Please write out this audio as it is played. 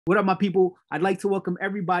What up, my people? I'd like to welcome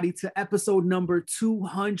everybody to episode number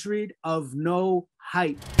 200 of No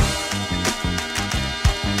Hype.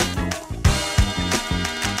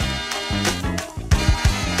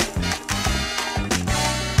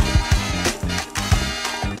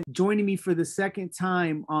 Joining me for the second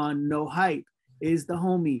time on No Hype is the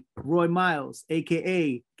homie Roy Miles,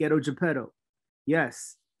 aka Ghetto Gepetto.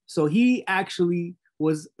 Yes, so he actually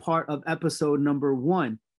was part of episode number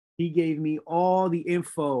 1. He gave me all the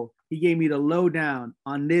info. He gave me the lowdown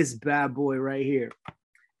on this bad boy right here.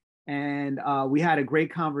 And we had a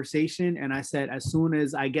great conversation. And I said, as soon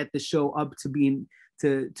as I get the show up to being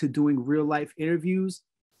to doing real life interviews,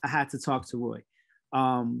 I had to talk to Roy.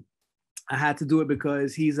 I had to do it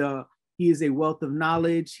because he is a wealth of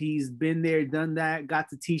knowledge. He's been there, done that,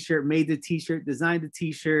 got the t-shirt, made the t-shirt, designed the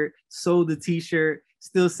t-shirt, sold the t-shirt,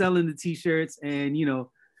 still selling the t-shirts. And, you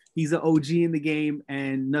know, he's an OG in the game,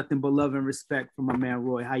 and nothing but love and respect for my man,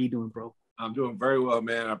 Roy. How you doing, bro? I'm doing very well,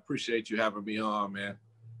 man. I appreciate you having me on, man.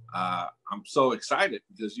 I'm so excited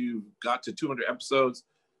because you got to 200 episodes.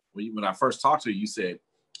 When I first talked to you, you said,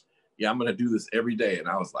 yeah, I'm going to do this every day. And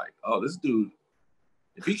I was like, oh, this dude,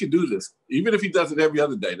 if he can do this, even if he does it every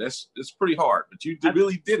other day, it's pretty hard. But you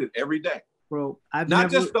really did it every day. Bro,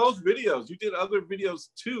 Not just those videos. You did other videos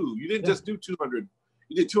too. You didn't just do 200.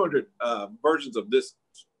 You did 200 versions of this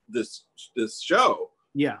show.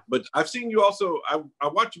 Yeah. But I've seen you also, I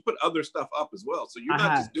watch you put other stuff up as well. So you're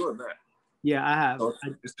not just doing that. Yeah, I have. So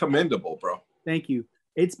it's commendable, bro. Thank you.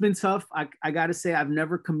 It's been tough. I got to say, I've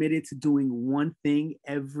never committed to doing one thing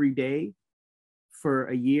every day for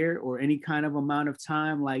a year or any kind of amount of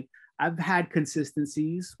time. Like, I've had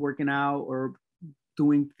consistencies working out or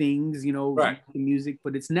doing things, you know, right, music,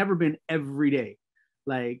 but it's never been every day.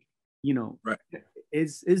 Like, you know, right.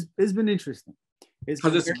 It's been interesting.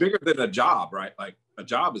 Because it's bigger than a job, right? Like, a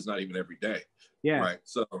job is not even every day. Yeah. Right.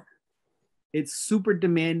 So it's super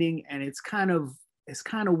demanding, and it's kind of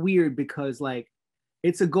weird because, like,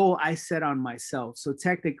 it's a goal I set on myself. So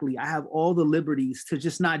technically I have all the liberties to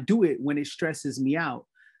just not do it when it stresses me out.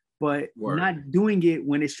 But not doing it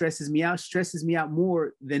when it stresses me out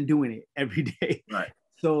more than doing it every day. Right.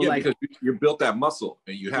 So, yeah, like, because you built that muscle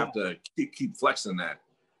and you have to keep flexing that.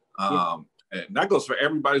 And that goes for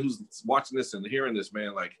everybody who's watching this and hearing this,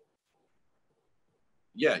 man. Like,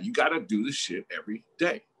 yeah, you got to do this shit every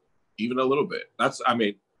day, even a little bit.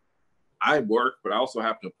 I work, but I also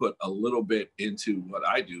have to put a little bit into what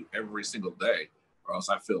I do every single day, or else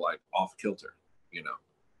I feel like off kilter, you know?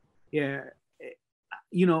 Yeah.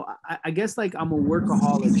 You know, I guess, like, I'm a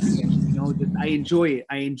workaholic, you know, I enjoy it.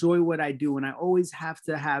 I enjoy what I do. And I always have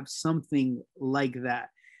to have something like that,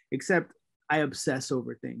 except I obsess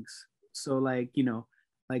over things. So, like, you know,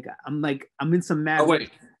 I'm in some mad. Oh,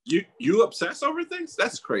 wait, you obsess over things?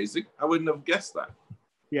 That's crazy. I wouldn't have guessed that.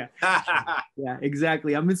 Yeah. Yeah,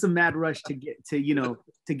 exactly. I'm in some mad rush to get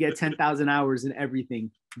 10,000 hours and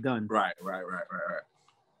everything done. Right.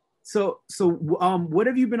 So what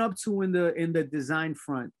have you been up to in the design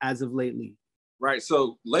front as of lately? Right.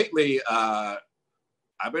 So lately, I've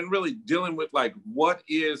been really dealing with, like, what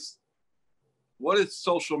is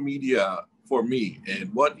social media for me,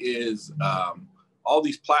 and what is all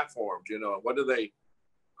these platforms, you know, what do they,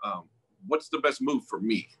 what's the best move for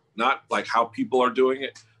me? Not like how people are doing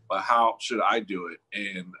it, but how should I do it?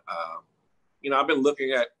 And, you know, I've been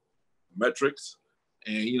looking at metrics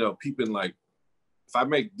and, you know, peeping, like, if I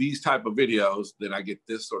make these type of videos, then I get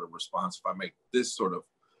this sort of response. If I make this sort of,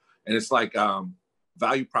 and it's like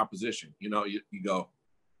value proposition, you know, you go,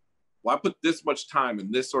 well, I put this much time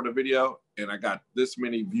in this sort of video and I got this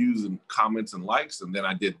many views and comments and likes. And then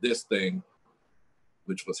I did this thing,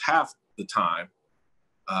 which was half the time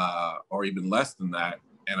or even less than that.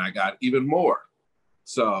 And I got even more.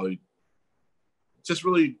 So just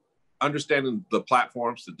really understanding the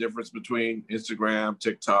platforms, the difference between Instagram,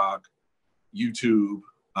 TikTok, YouTube,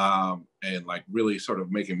 and, like, really sort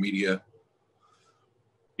of making media,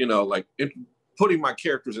 you know, like putting my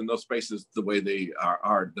characters in those spaces the way they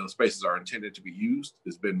are those spaces are intended to be used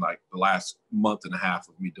has been, like, the last month and a half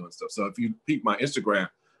of me doing stuff. So if you peep my Instagram,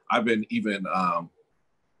 I've been even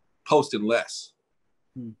posting less.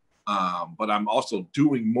 But I'm also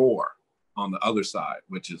doing more on the other side,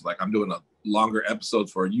 which is, like, I'm doing a longer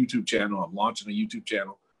episodes for a YouTube channel. I'm launching a YouTube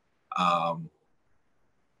channel.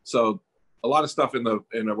 So a lot of stuff in the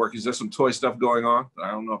workings. There's some toy stuff going on that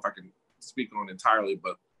I don't know if I can speak on entirely,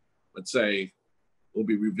 but let's say we'll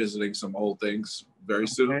be revisiting some old things very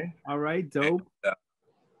soon. All right, dope. And,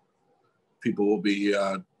 people will be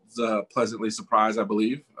pleasantly surprised, I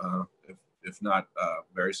believe, if not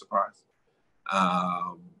very surprised.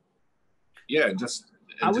 Yeah, just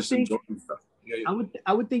enjoying stuff. Yeah.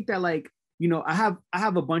 I would think that, like, you know, I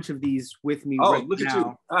have a bunch of these with me Oh, right look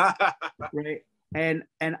now, at you. right? And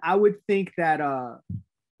I would think that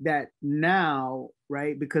that now,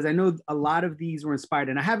 right? Because I know a lot of these were inspired,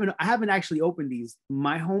 and I haven't actually opened these.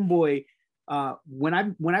 My homeboy, when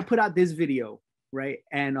I put out this video, right,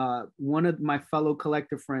 and one of my fellow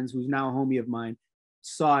collector friends, who's now a homie of mine,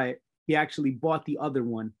 saw it. He actually bought the other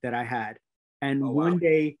one that I had, and Oh, wow. one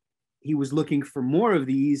day he was looking for more of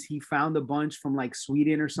these. He found a bunch from like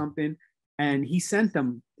Sweden or something, and he sent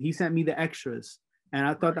them. He sent me the extras, and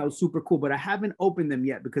I thought that was super cool. But I haven't opened them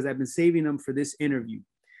yet because I've been saving them for this interview.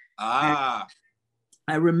 Ah.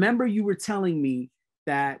 And I remember you were telling me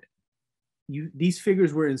that these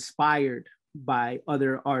figures were inspired by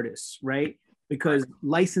other artists, right? Because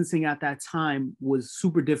licensing at that time was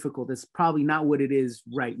super difficult. It's probably not what it is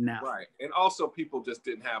right now. Right. And also people just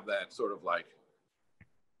didn't have that sort of like,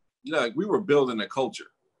 you know, like we were building a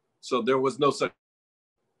culture. So there was no such,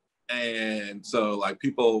 and so like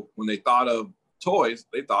people, when they thought of toys,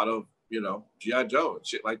 they thought of, you know, G.I. Joe and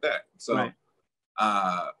shit like that. So right.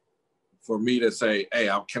 For me to say, hey,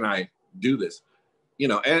 how can I do this? You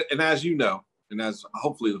know, and as you know, and as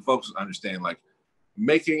hopefully the folks understand, like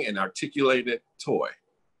making an articulated toy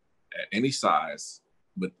at any size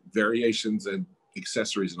with variations and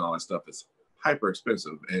accessories and all that stuff is hyper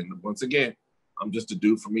expensive. And once again, I'm just a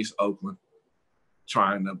dude from East Oakland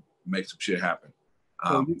trying to make some shit happen.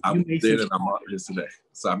 I did it. I'm on this today.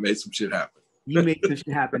 So I made some shit happen. You made some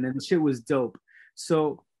shit happen, and the shit was dope.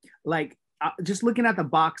 So like just looking at the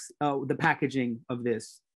box, the packaging of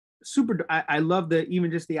this, super. I love even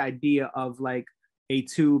just the idea of like a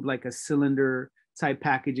tube, like a cylinder type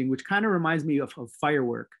packaging, which kind of reminds me of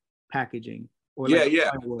firework packaging. Or like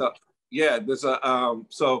there's a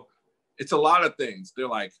so it's a lot of things. They're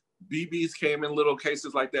like BBs came in little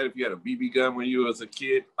cases like that. If you had a BB gun when you was a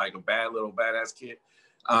kid, like a badass kid.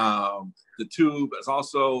 The tube is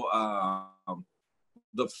also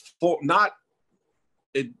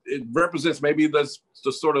it represents maybe the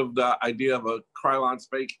sort of the idea of a Krylon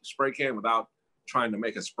spray can without trying to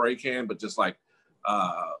make a spray can, but just like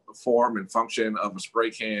the form and function of a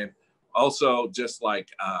spray can. Also, just like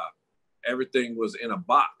everything was in a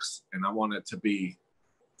box, and I want it to be,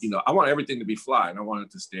 you know, I want everything to be fly, and I want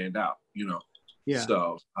it to stand out, you know. Yeah.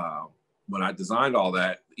 So when I designed all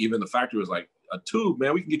that, even the factory was like, a tube,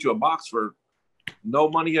 man, we can get you a box for no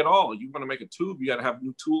money at all. You want to make a tube, you got to have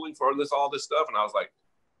new tooling for all this stuff. And I was like,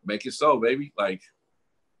 make it so, baby. Like,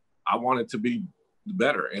 I want it to be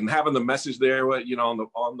better. And having the message there, you know,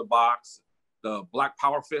 on the box, the Black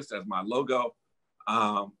Power Fist as my logo,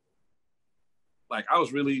 like I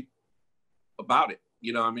was really about it.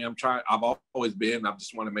 You know, I mean, I've always been, I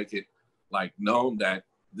just want to make it like known that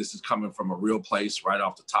this is coming from a real place right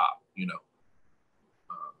off the top, you know.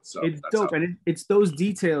 So it's dope, and it's those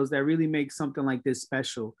details that really make something like this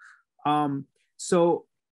special. So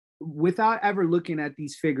without ever looking at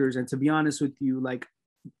these figures, and to be honest with you, like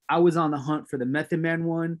I was on the hunt for the Method Man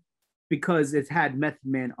one because it had Method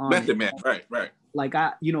Man on Method Man, right. Like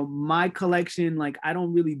you know, my collection, like I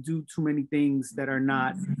don't really do too many things that are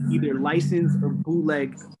not either licensed or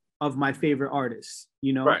bootleg of my favorite artists,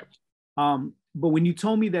 you know. Right. But when you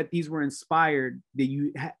told me that these were inspired,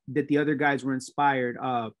 that the other guys were inspired,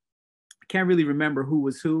 I can't really remember who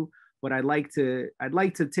was who, but I'd like to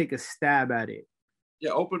take a stab at it.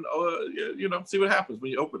 Yeah, you know, see what happens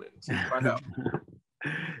when you open it. See, find out.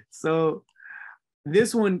 So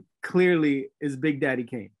this one clearly is Big Daddy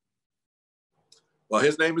Kane. Well,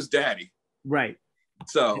 his name is Daddy. Right.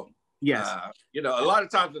 So yes, you know, a lot of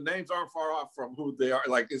times the names aren't far off from who they are.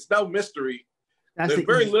 Like it's no mystery. There's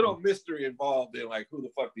very little mystery involved in like who the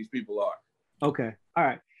fuck these people are. Okay. All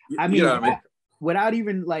right. I mean, without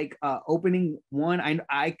even like opening one,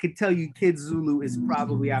 I could tell you Kid Zulu is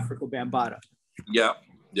probably Africa Bambaataa. Yeah.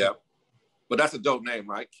 But that's a dope name,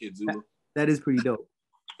 right? Kid Zulu. That is pretty dope.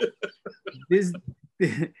 This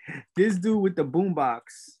dude with the boombox.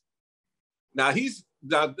 Now he's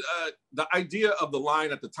the idea of the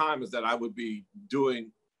line at the time is that I would be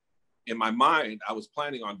doing. In my mind, I was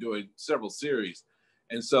planning on doing several series.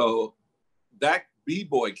 And so that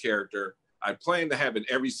B-boy character, I plan to have in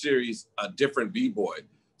every series a different B-boy.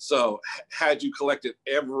 So had you collected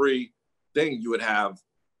everything, you would have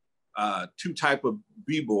 2 type of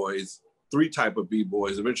B-boys, 3 type of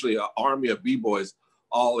B-boys, eventually an army of B-boys,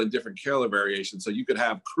 all in different color variations. So you could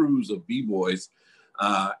have crews of B-boys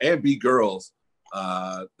and B-girls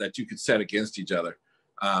that you could set against each other.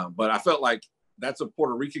 But I felt like that's a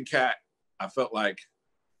Puerto Rican cat. I felt like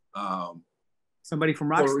somebody from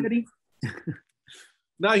Rocksteady.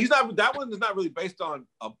 No, he's not. That one is not really based on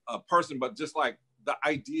a person, but just like the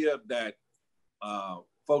idea that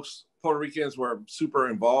folks, Puerto Ricans were super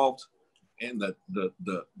involved in the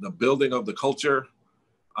building of the culture.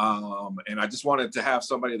 And I just wanted to have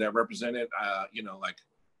somebody that represented, you know, like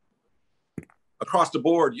across the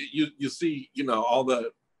board, you see, you know, all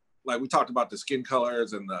the, like we talked about the skin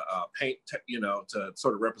colors and the paint, you know, to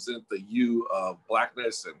sort of represent the hue of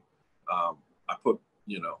Blackness. And I put,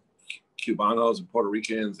 you know, Cubanos and Puerto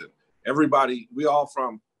Ricans and everybody, we all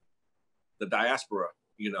from the diaspora,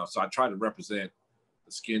 you know, so I try to represent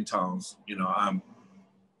the skin tones. You know, I'm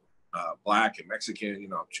Black and Mexican, you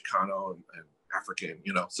know, Chicano and African,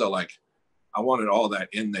 you know, so like I wanted all that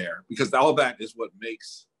in there because all that is what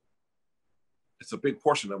makes, it's a big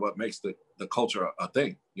portion of what makes the culture a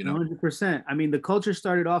thing, you know. 100%. I mean, the culture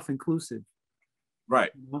started off inclusive.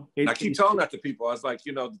 Right. You know? And I keep telling that to people. I was like,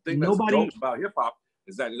 you know, the thing that's dope about hip hop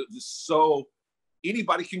is that it's so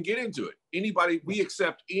anybody can get into it. Anybody, we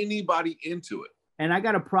accept anybody into it. And I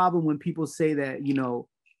got a problem when people say that, you know,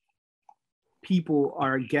 people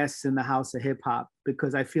are guests in the house of hip hop,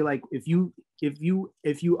 because I feel like if you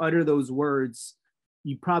utter those words,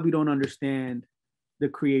 you probably don't understand the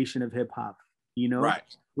creation of hip hop, you know? Right.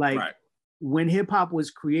 Like right. When hip hop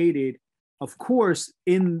was created, of course,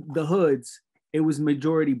 in the hoods, it was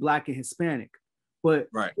majority Black and Hispanic, but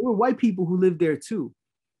right. there were white people who lived there too.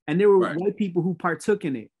 And there were right. white people who partook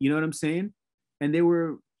in it. You know what I'm saying? And they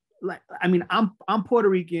were like, I mean, I'm Puerto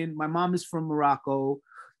Rican. My mom is from Morocco,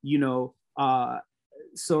 you know,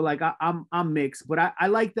 so like I'm mixed, but I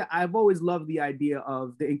like that. I've always loved the idea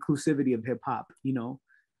of the inclusivity of hip hop, you know.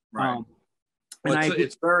 Right. Well,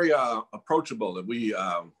 it's very approachable. That we,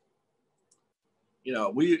 you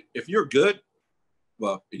know, if you're good,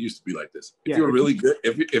 well, it used to be like this. If you're really good,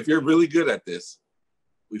 if you're really good at this,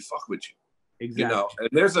 we fuck with you. Exactly. You know, and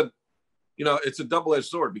there's a, you know, it's a double-edged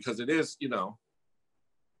sword because it is, you know,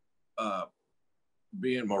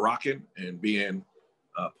 being Moroccan and being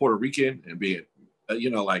Puerto Rican and being, you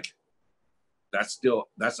know, like that's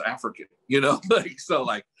African, you know, like, so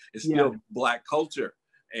like it's still Black culture,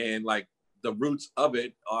 and like the roots of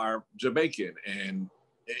it are Jamaican and,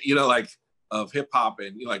 you know, like of hip hop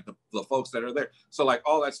and, you know, like the folks that are there. So like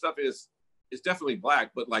all that stuff is definitely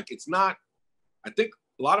Black, but like it's not, I think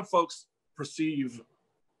a lot of folks perceive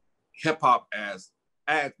hip hop as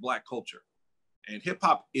Black culture, and hip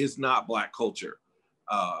hop is not Black culture.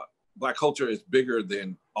 Black culture is bigger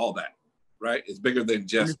than all that, right? It's bigger than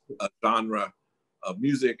just a genre of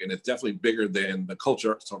music, and it's definitely bigger than the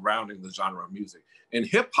culture surrounding the genre of music. And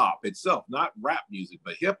hip hop itself, not rap music,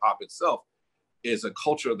 but hip hop itself is a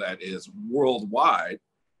culture that is worldwide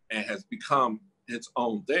and has become its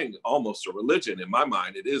own thing, almost a religion. In my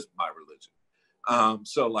mind, it is my religion.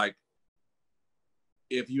 So like,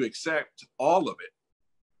 if you accept all of it,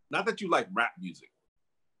 not that you like rap music,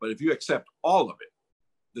 but if you accept all of it,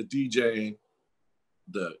 the DJing,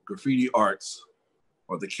 the graffiti arts,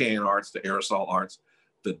 or the can arts, the aerosol arts,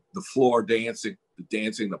 the floor dancing,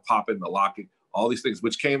 the popping, the locking, all these things,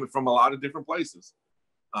 which came from a lot of different places.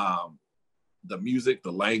 The music,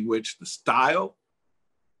 the language, the style,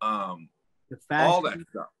 all that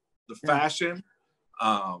stuff. The fashion,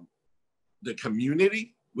 the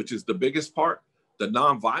community, which is the biggest part, the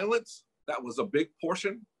nonviolence, that was a big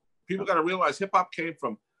portion. People got to realize hip hop came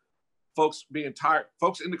from folks being tired,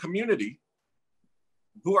 folks in the community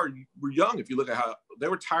who were young. If you look at how they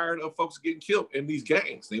were tired of folks getting killed in these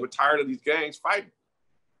gangs, they were tired of these gangs fighting.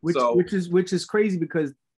 Which is crazy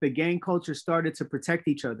because the gang culture started to protect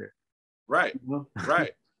each other. Right, you know?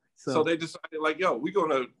 Right. So they decided like, yo, we're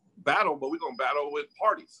going to battle, but we're going to battle with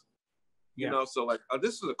parties. You know, so like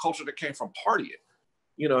this is a culture that came from partying.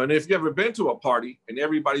 You know, and if you've ever been to a party and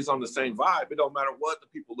everybody's on the same vibe, it don't matter what the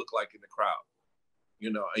people look like in the crowd.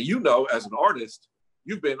 You know, and you know, as an artist,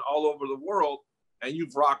 you've been all over the world and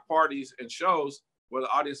you've rocked parties and shows where the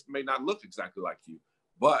audience may not look exactly like you,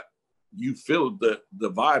 but you feel the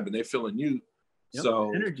vibe and they're feeling you. Yep,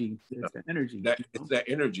 so energy, it's the energy. It's that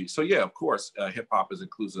energy. So yeah, of course, hip hop is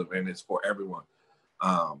inclusive and it's for everyone,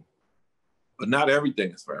 but not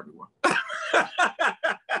everything is for everyone.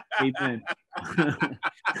 Amen.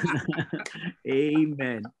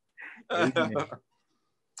 Amen. Amen.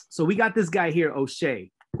 So we got this guy here,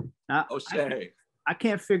 O'Shea. O'Shea. I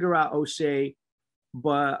can't figure out O'Shea,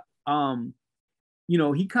 but you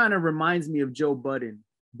know, he kind of reminds me of Joe Budden,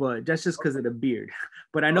 but that's just because of the beard.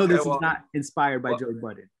 But I know this is not inspired by Joe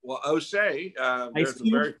Budden. Well, O'Shea,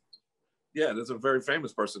 there's a very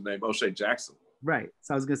famous person named O'Shea Jackson. Right.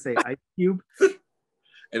 So I was gonna say Ice Cube.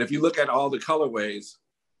 And if you look at all the colorways,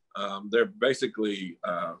 they're basically,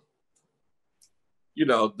 you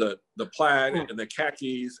know, the plaid and the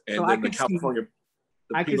khakis, and then the California,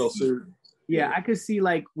 the penal suit. Yeah, I could see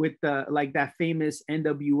like with the like that famous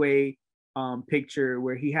NWA picture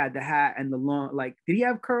where he had the hat and the long, like, did he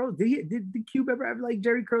have curls? Did Cube ever have like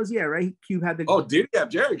Jerry curls? Yeah, right. Cube had the. Oh, did he have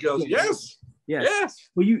Jerry curls? Yeah. Yes. Yes. Yes.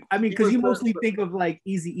 Well, I mean, because you mostly think of like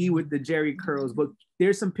Eazy-E with the Jerry curls, but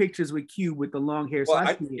there's some pictures with Cube with the long hair. So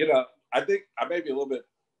well, I think I may be a little bit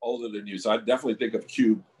older than you, so I definitely think of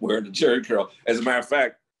Cube wearing the Jerry curl. As a matter of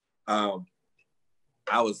fact,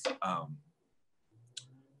 I was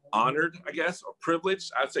honored, I guess, or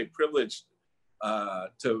privileged. I'd say privileged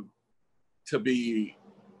to be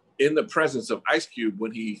in the presence of Ice Cube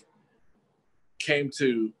when he came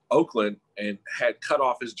to Oakland and had cut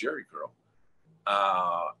off his Jerry curl.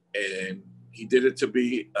 And he did it to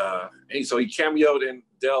be, so he cameoed in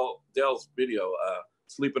Dell's video,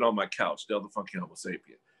 Sleeping on My Couch, Del the Funky Homo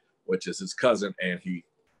Sapien, which is his cousin, and he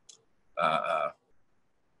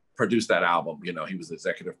produced that album. You know, he was the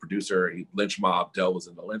executive producer. Lynch Mob, Del was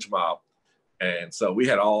in the Lynch Mob. And so we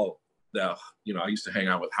had all the, you know, I used to hang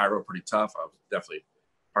out with Hyro pretty tough. I was definitely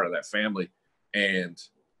part of that family. And,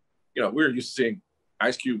 you know, we were used to seeing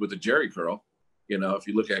Ice Cube with the Jerry curl. You know, if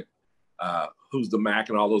you look at Who's the Mac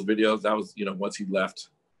and all those videos, that was, you know, once he left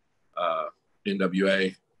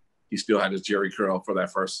NWA, he still had his Jerry curl for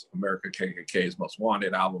that first America KKK's Most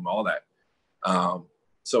Wanted album, all that.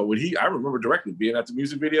 So when I remember directly being at the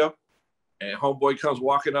music video, and homeboy comes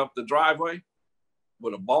walking up the driveway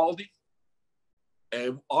with a baldy,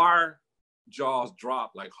 and our jaws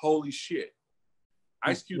drop like, holy shit.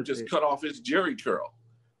 Ice Cube just cut off his Jerry curl.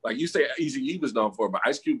 Like you say, Eazy-E was known for, but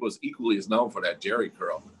Ice Cube was equally as known for that Jerry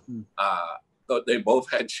curl. They both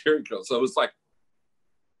had Jerry curls. So it was like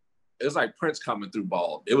Prince coming through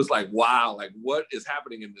bald. It was like, wow, like what is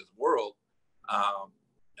happening in this world?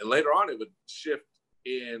 And later on, it would shift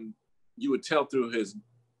in, you would tell through his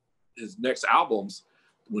next albums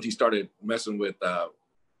when he started messing with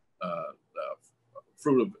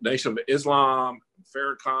Fruit of Nation of Islam,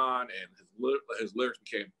 Farrakhan, and his lyrics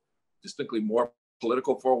became distinctly more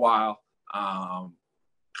political for a while.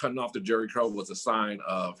 Cutting off the Jerry curl was a sign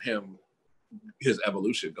of his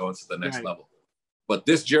evolution going to the next level. But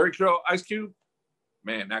this Jerry curl Ice Cube,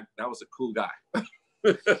 man, that was a cool guy.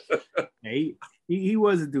 Hey, he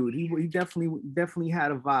was a dude. He definitely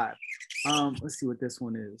had a vibe. Let's see what this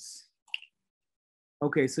one is.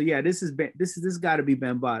 Okay, so yeah, this got to be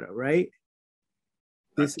Bambaataa, right?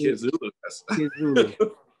 This is Kid Zulu. Kid Zulu.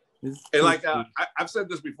 And like I've said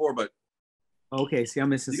this before, but okay, see, I'm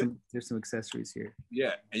missing there's some accessories here.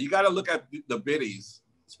 Yeah, and you got to look at the biddies,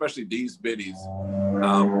 especially these biddies,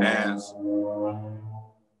 as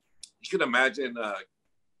you can imagine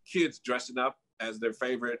kids dressing up as their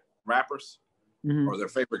favorite rappers or their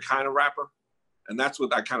favorite kind of rapper. And that's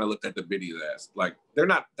what I kind of looked at the biddies as. Like, they're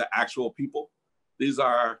not the actual people. These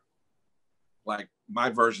are like my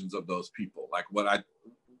versions of those people, like what I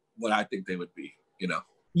think they would be, you know?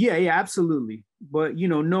 Yeah, absolutely. But, you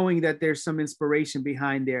know, knowing that there's some inspiration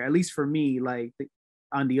behind there, at least for me, like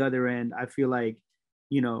on the other end, I feel like,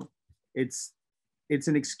 you know, it's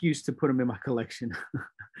an excuse to put them in my collection.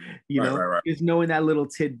 You know, right. Just knowing that little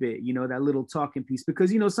tidbit, you know, that little talking piece,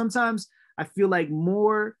 because, you know, sometimes I feel like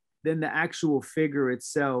more than the actual figure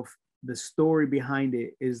itself, the story behind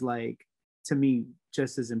it is, like, to me,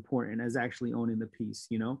 just as important as actually owning the piece,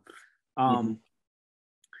 you know?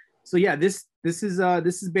 So yeah, this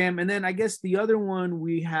is Bam. And then I guess the other one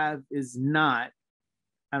we have is Not.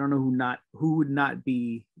 I don't know who would not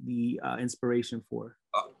be the inspiration for.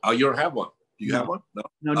 Oh, you don't have one? Do you have one?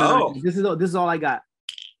 No. This is all I got.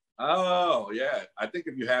 Oh yeah, I think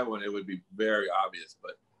if you had one, it would be very obvious.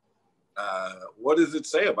 But what does it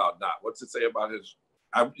say about Not? What's it say about his?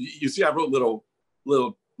 You see, I wrote little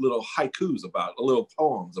haikus about, little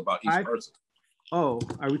poems about each person. Oh,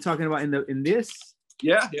 are we talking about in this?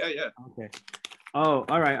 Yeah. Okay. Oh,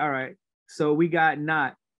 all right. So we got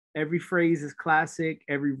Not. Every phrase is classic.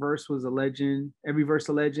 Every verse was a legend. Every verse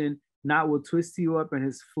a legend. Not will twist you up in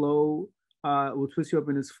his flow.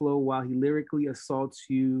 While he lyrically assaults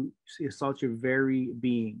your very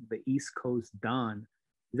being. The East Coast Don.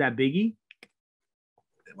 Is that Biggie?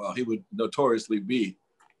 Well, he would notoriously be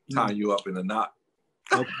tying you up in a knot.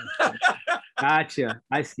 Okay. Gotcha.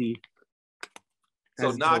 I see.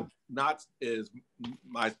 So Not is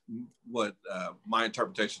my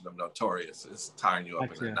interpretation of Notorious is tying you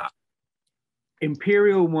up in a knot.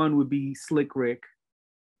 Imperial one would be Slick Rick.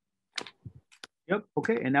 Yep.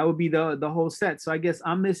 Okay, and that would be the whole set. So I guess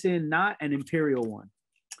I'm missing Not and Imperial one.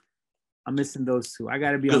 I'm missing those two. I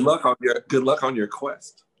got to be. Good luck on your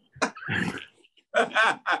quest. I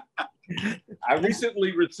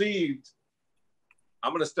recently received.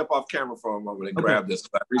 I'm gonna step off camera for a moment and grab this.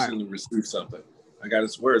 I recently received something. I got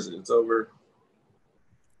it. Where is it? It's over.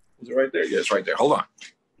 Is it right there? Yeah, it's right there. Hold on.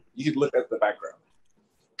 You can look at the background.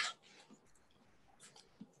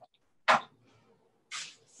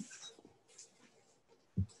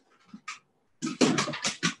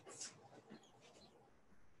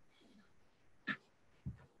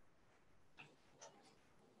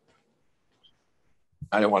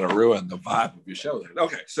 I didn't want to ruin the vibe of your show.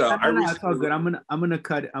 Okay, so no, it's all good. I'm gonna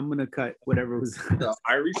cut whatever was. So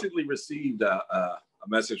I recently received a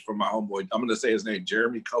message from my homeboy. I'm gonna say his name,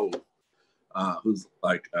 Jeremy Cole, who's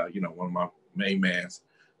like one of my main mans,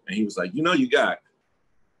 and he was like, you got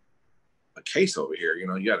a case over here.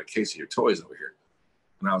 You got a case of your toys over here,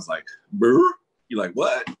 and I was like, brr? You like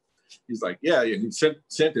what? He's like, yeah. And he sent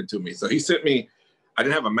it to me. So he sent me. I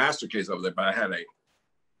didn't have a master case over there, but I had a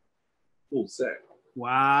full set.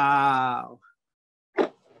 Wow.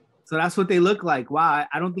 So that's what they look like. Wow.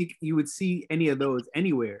 I don't think you would see any of those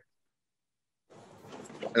anywhere.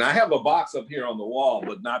 And I have a box up here on the wall,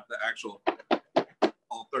 but not the actual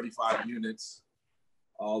all 35 units,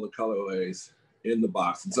 all the colorways in the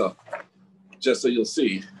box. And so just so you'll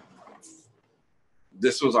see,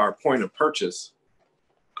 this was our point of purchase.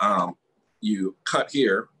 You cut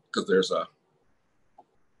here because there's a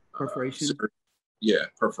perforation.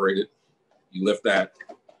 Perforated. You lift that,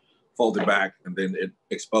 fold it back, and then it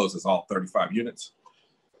exposes all 35 units.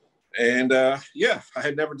 And I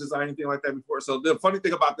had never designed anything like that before. So the funny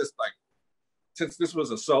thing about this, like, since this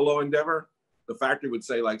was a solo endeavor, the factory would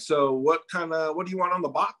say, like, so what do you want on the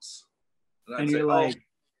box? And you're like,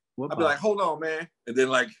 I'd be like, hold on, man. And then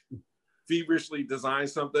like feverishly design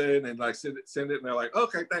something and like send it, and they're like,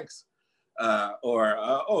 okay, thanks.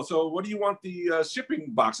 So what do you want the shipping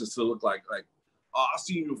boxes to look like? Like, oh, I'll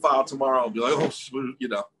see you file tomorrow. I'll be like,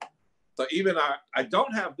 So even I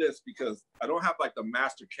don't have this because I don't have like the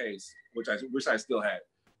master case, which I wish I still had.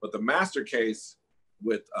 But the master case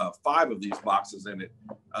with 5 of these boxes in it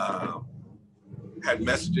had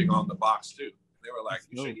messaging on the box too. They were like,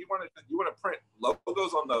 you want to print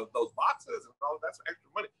logos on those boxes and all that's extra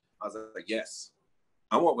money. I was like, yes.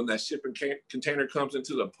 I want when that shipping container comes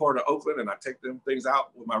into the port of Oakland and I take them things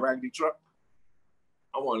out with my raggedy truck.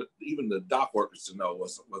 I want even the dock workers to know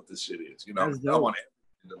what this shit is. I want everyone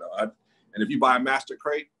to know. And if you buy a master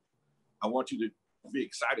crate, I want you to be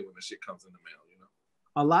excited when the shit comes in the mail.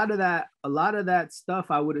 A lot of that stuff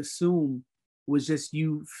I would assume was just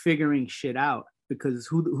you figuring shit out, because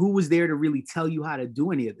who was there to really tell you how to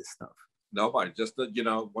do any of this stuff? Nobody. Just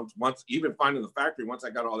once even finding the factory, once I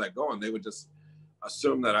got all that going, they would just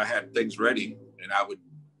assume that I had things ready, and I would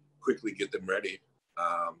quickly get them ready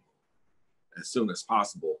as soon as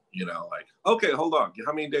possible. Like, okay, hold on,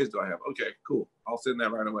 how many days do I have? Okay, cool, I'll send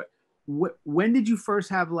that right away. When did you first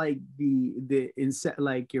have like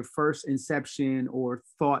your first inception or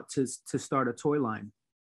thought to start a toy line?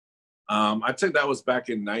 I'd say that was back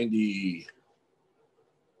in 99,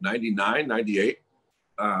 98.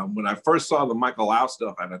 When I first saw the Michael Lau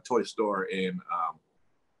stuff at a toy store in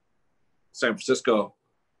San Francisco,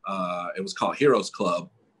 it was called Heroes Club.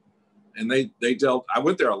 And I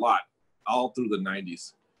went there a lot, all through the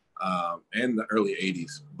 90s and the early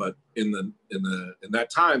 80s. But in that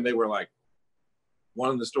time, they were like one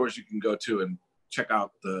of the stores you can go to and check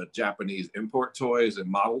out the Japanese import toys and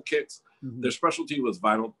model kits. Mm-hmm. Their specialty was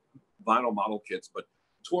vinyl model kits, but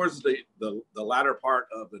towards the latter part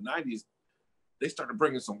of the 90s, they started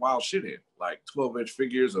bringing some wild shit in, like 12-inch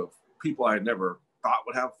figures of people I had never thought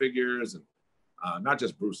would have figures, and not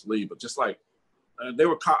just Bruce Lee, but just like they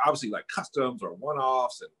were obviously like customs or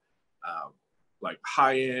one-offs, and like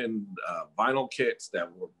high-end vinyl kits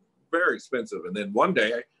that were very expensive. And then one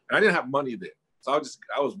day, and I didn't have money then, so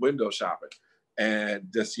I was window shopping and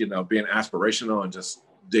just being aspirational and just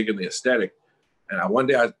digging the aesthetic. And one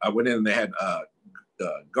day I went in and they had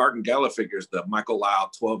the Garden Gala figures, the Michael Lau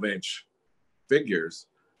 12-inch figures,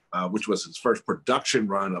 which was his first production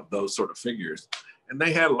run of those sort of figures. And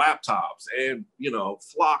they had laptops and,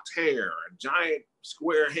 flocked hair and giant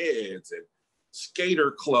square heads and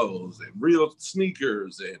skater clothes and real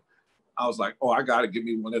sneakers. And I was like, oh, I got to give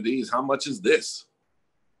me one of these. How much is this?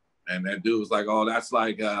 And that dude was like, oh, that's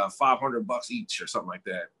like $500 each or something like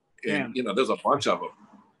that. And, there's a bunch of them.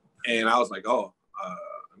 And I was like, oh,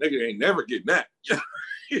 nigga ain't never getting that.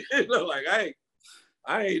 Like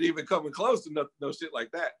I ain't even coming close to no shit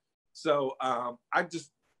like that. So I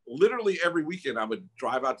just literally every weekend I would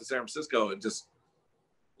drive out to San Francisco and just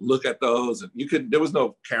look at those. And there was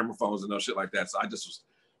no camera phones and no shit like that. So I just was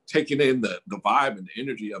taking in the vibe and the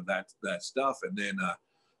energy of that stuff, and then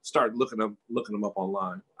started looking them up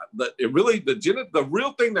online. The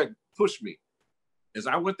real thing that pushed me is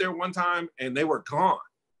I went there one time and they were gone.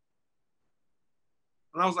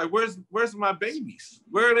 And I was like, where's my babies?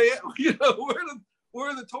 Where are they at? You know, where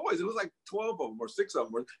are the toys? It was like 12 of them or 6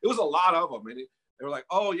 of them. It was a lot of them. And they were like,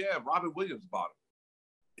 oh yeah, Robin Williams bought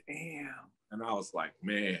them. Damn. And I was like,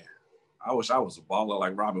 man, I wish I was a baller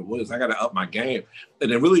like Robin Williams. I got to up my game.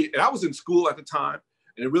 And I was in school at the time,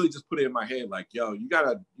 and it really just put it in my head like, yo, you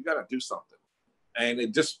gotta do something. And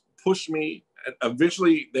it just pushed me.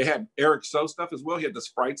 Eventually, they had Eric So stuff as well. He had the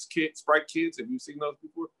Sprite Kids. Have you seen those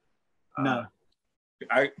before? No.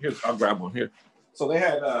 I'll grab one here. So they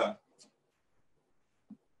had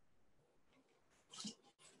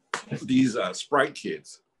these Sprite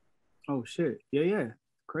Kids. Oh shit! Yeah,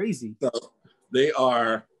 crazy. So they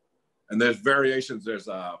are, and there's variations. There's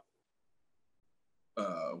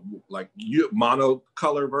like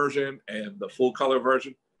monocolor version and the full color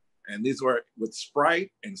version, and these were with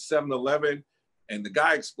Sprite and 7-Eleven. And the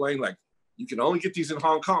guy explained, like, you can only get these in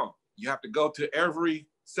Hong Kong. You have to go to every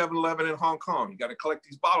 7-Eleven in Hong Kong. You got to collect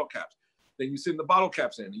these bottle caps. Then you send the bottle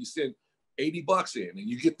caps in, and you send $80 in, and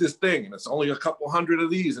you get this thing, and it's only a couple hundred of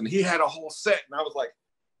these. And he had a whole set, and I was like,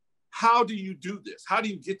 how do you do this? How do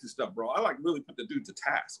you get this stuff, bro? I like really put the dude to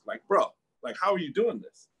task. Like, bro, like, how are you doing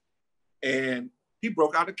this? And he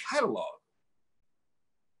broke out a catalog,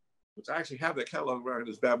 which I actually have that catalog around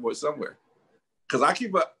this bad boy somewhere. Because I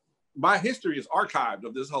keep my history is archived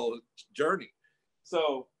of this whole journey.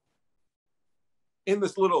 So in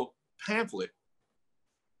this little pamphlet,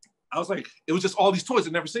 I was like, it was just all these toys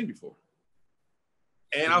I'd never seen before.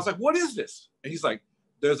 And I was like, what is this? And he's like,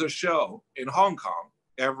 there's a show in Hong Kong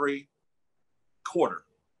every quarter.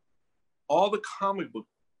 All the comic book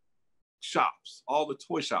shops, all the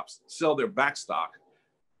toy shops sell their back stock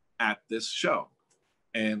at this show.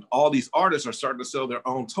 And all these artists are starting to sell their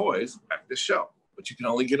own toys at this show, but you can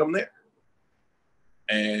only get them there.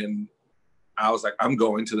 And I was like, I'm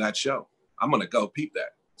going to that show. I'm gonna go peep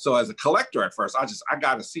that. So as a collector at first, I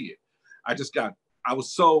gotta see it. I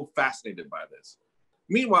was so fascinated by this.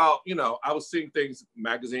 Meanwhile, you know, I was seeing things,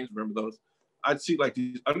 magazines, remember those? I'd see like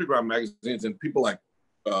these underground magazines and people like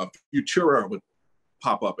Futura would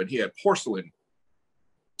pop up, and he had porcelain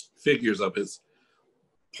figures of his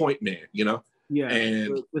Point Man, you know? Yeah,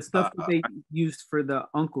 and the stuff that they used for the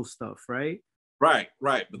uncle stuff, right? Right.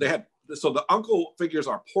 But they had, so the uncle figures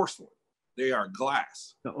are porcelain. They are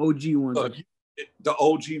glass. The OG ones. The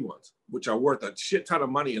OG ones, which are worth a shit ton of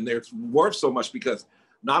money. And they're worth so much because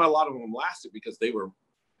not a lot of them lasted, because they were,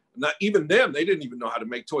 not even them, they didn't even know how to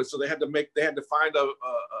make toys. So they had to find a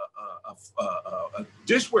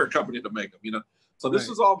dishware company to make them, you know? So this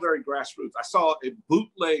was all very grassroots. I saw a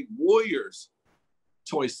bootleg Warriors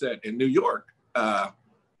toy set in New York. I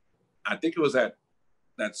think it was at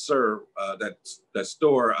that store,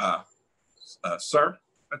 Sir,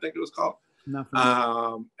 I think it was called.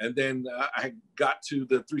 And then I got to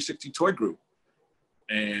the 360 Toy Group,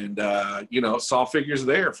 and you know, saw figures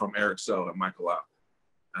there from Eric So and Michael Lau.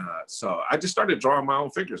 So I just started drawing my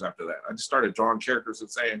own figures after that. I just started drawing characters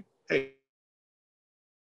and saying, "Hey."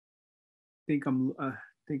 I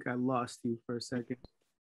think I lost you for a second.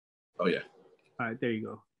 Oh yeah. All right, there you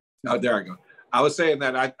go. Oh, there I go. I was saying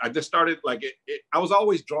that I just started like I was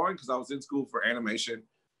always drawing because I was in school for animation,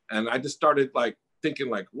 and I just started like thinking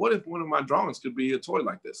like, what if one of my drawings could be a toy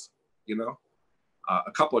like this? You know,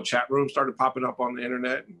 a couple of chat rooms started popping up on the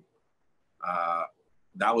internet, and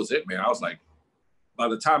that was it, man. I was like, by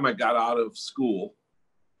the time I got out of school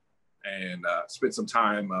and spent some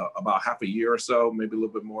time, about half a year or so, maybe a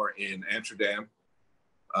little bit more, in Amsterdam,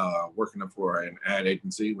 working for an ad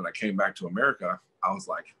agency. When I came back to America, I was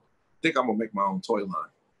like, I think I'm gonna make my own toy line.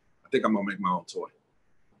 I think I'm gonna make my own toy.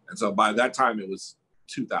 And so by that time, it was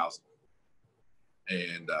 2000.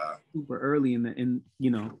 And super early I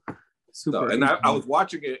was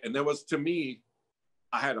watching it, and there was, to me,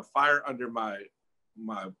 I had a fire under my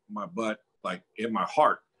butt, like in my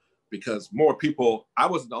heart, because more people, I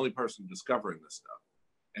wasn't the only person discovering this stuff.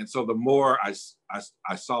 And so the more I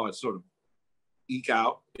saw it sort of eke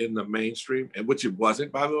out in the mainstream, and which it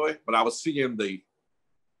wasn't, by the way, but I was seeing the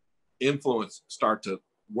influence start to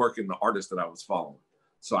work in the artists that I was following.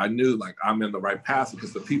 So I knew like I'm in the right path,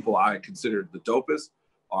 because the people I considered the dopest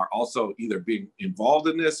are also either being involved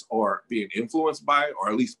in this or being influenced by it, or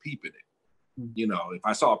at least peeping it. You know, if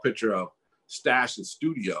I saw a picture of Stash's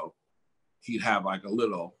studio, he'd have like a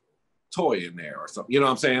little toy in there or something. You know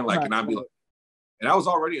what I'm saying? Like, and I'd be like, and I was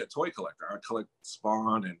already a toy collector. I collect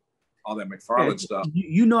Spawn and all that McFarlane stuff.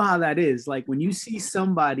 You know how that is. Like when you see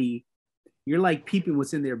somebody, you're like peeping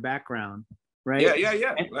what's in their background, right? Yeah.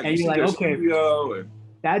 And you're like, okay,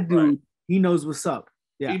 that dude, he knows what's up.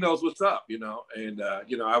 Yeah. He knows what's up, you know? And,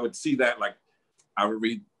 you know, I would see that, like, I would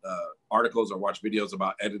read articles or watch videos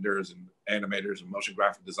about editors and animators and motion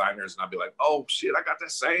graphic designers, and I'd be like, oh shit, I got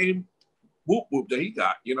that same whoop whoop that he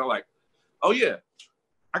got. You know, like, oh yeah,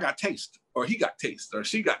 I got taste, or he got taste, or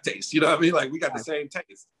she got taste. You know what I mean? Like we got the same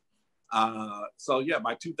taste. So yeah,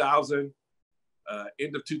 by 2000,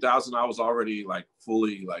 end of 2000, I was already like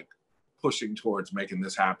fully like pushing towards making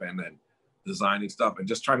this happen and designing stuff and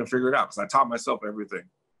just trying to figure it out, because I taught myself everything.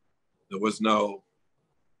 There was no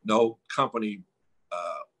company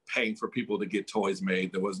paying for people to get toys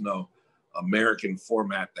made. There was no American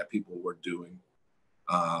format that people were doing.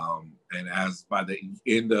 And as by the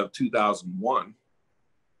end of 2001,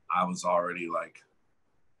 I was already like,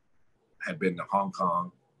 had been to Hong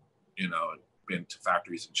Kong, you know, been to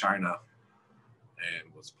factories in China,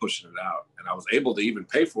 and was pushing it out. And I was able to even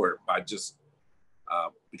pay for it by just,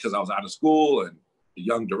 because I was out of school and a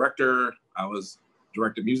young director. I was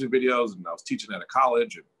directing music videos, and I was teaching at a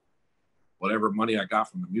college, and whatever money I got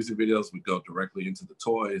from the music videos would go directly into the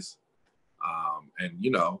toys. And,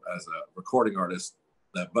 you know, as a recording artist,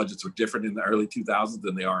 the budgets were different in the early 2000s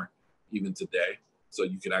than they are even today. So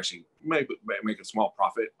you could actually make a small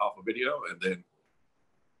profit off a video and then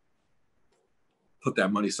put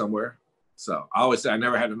that money somewhere. So I always say I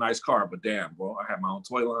never had a nice car, but damn, bro, I had my own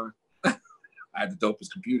toy line. I had the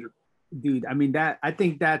dopest computer. Dude, I mean, I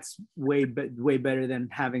think that's way better than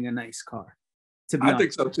having a nice car. To be I honest.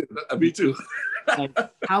 think so too. Me too. Like,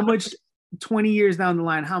 how much 20 years down the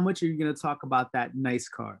line, how much are you going to talk about that nice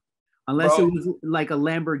car? Unless it was like a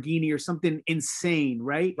Lamborghini or something insane,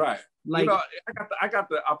 right? Right. Like, you know, I got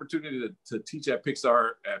the opportunity to teach at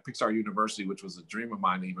Pixar University, which was a dream of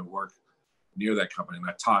mine to even work near that company. And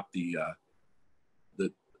I taught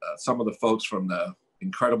some of the folks from the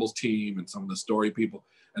Incredibles team and some of the story people.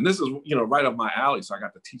 And this is, you know, right up my alley. So I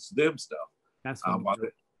got to teach them stuff. That's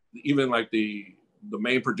even like the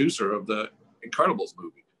main producer of the Incredibles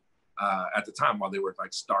movie at the time, while they were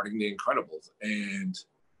like starting the Incredibles. And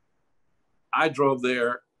I drove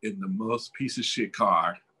there in the most piece of shit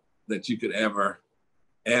car that you could ever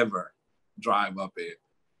drive up in.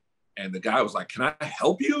 And the guy was like, can I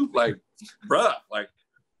help you? Like, bruh, like,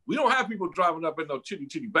 we don't have people driving up in no chitty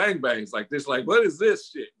chitty bang bangs like this. Like, what is this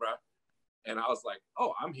shit, bruh? And I was like,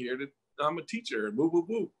 oh, I'm a teacher, and woo, woo,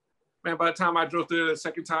 woo. Man, by the time I drove there the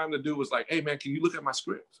second time, the dude was like, hey man, can you look at my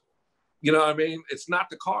script? You know what I mean? It's not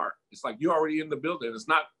the car. It's like, you're already in the building. It's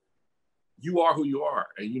not, you are who you are,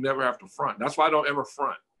 and you never have to front. That's why I don't ever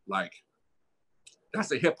front. Like,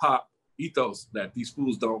 that's a hip hop ethos that these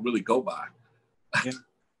fools don't really go by. Yeah.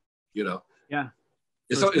 You know? Yeah.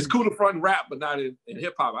 It's cool to front and rap, but not in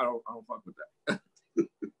hip hop. I don't fuck with that.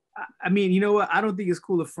 I mean, you know what? I don't think it's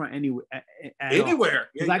cool to front anywhere. Anywhere.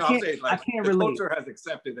 Yeah, I can't relate. Culture has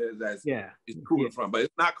accepted it as yeah, it's cool to front, but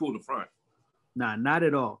it's not cool to front. Nah, not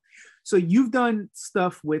at all. So you've done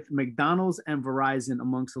stuff with McDonald's and Verizon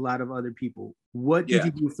amongst a lot of other people. What did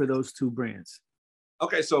you do for those two brands?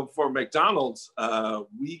 Okay, so for McDonald's,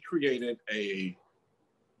 we created we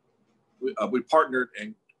partnered,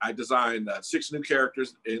 and I designed 6 new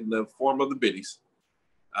characters in the form of the biddies.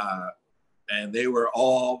 And they were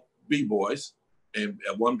all B-boys and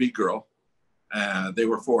 1 B-girl. They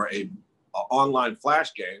were for a online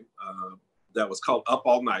flash game that was called Up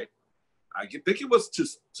All Night. I think it was to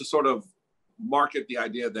sort of market the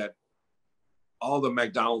idea that all the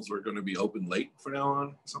McDonald's were going to be open late from now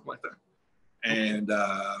on, something like that. And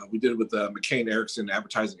we did it with the McCain Erickson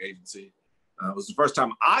advertising agency. It was the first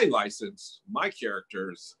time I licensed my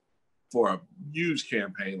characters for a huge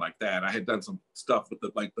campaign like that. I had done some stuff with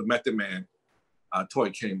the Method Man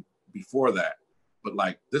toy came before that. But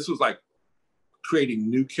like, this was like creating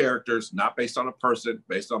new characters, not based on a person,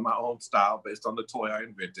 based on my own style, based on the toy I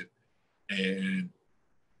invented. And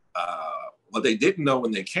what they didn't know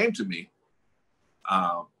when they came to me,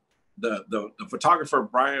 the photographer,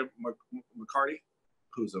 Brian McCarty,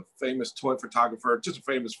 who's a famous toy photographer, just a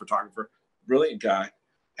famous photographer, brilliant guy,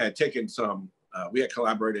 had taken some, we had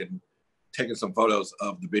collaborated and taken some photos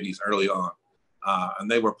of the biddies early on. And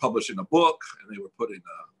they were publishing a book, and they were put in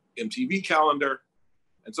an MTV calendar.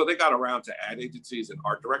 And so they got around to ad agencies and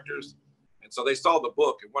art directors. And so they saw the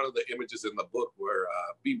book, and one of the images in the book were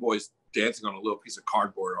B-boys dancing on a little piece of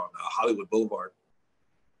cardboard on Hollywood Boulevard.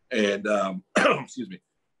 And, excuse me,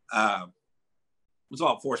 it was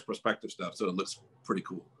all forced perspective stuff, so it looks pretty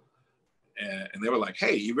cool. And they were like,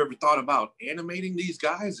 hey, you've ever thought about animating these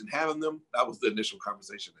guys and having them? That was the initial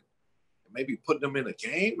conversation. And maybe putting them in a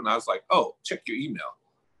game? And I was like, oh, check your email.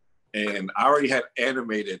 And I already had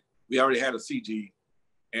animated, we already had a CG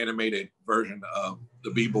animated version of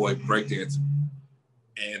the B-boy breakdance.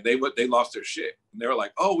 And they lost their shit. And they were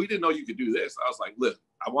like, oh, we didn't know you could do this. I was like, look,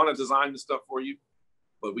 I want to design the stuff for you,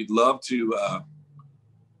 but we'd love to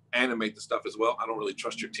animate the stuff as well. I don't really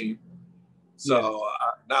trust your team. So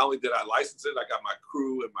not only did I license it, I got my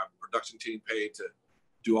crew and my production team paid to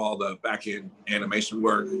do all the back end animation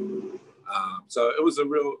work. So it was a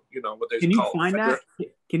real, what they call. Find that?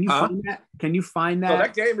 Can you find that? Can you find that? So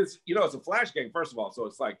that game is, it's a Flash game, first of all. So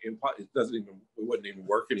it's like, it wouldn't even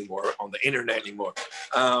work anymore on the internet anymore.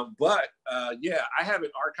 But yeah, I have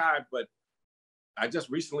it archived, but I just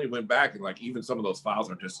recently went back and like, even some of those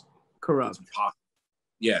files are just corrupt.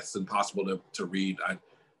 It's impossible to read.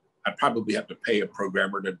 I'd probably have to pay a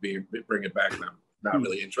programmer to bring it back. And I'm not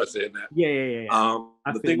really interested in that. Yeah.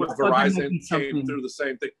 The thing with Verizon came through the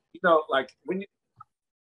same thing. Like when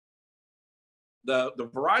the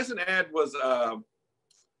Verizon ad was a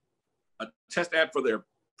test ad for their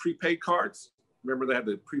prepaid cards. Remember they had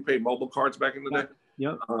the prepaid mobile cards back in the day?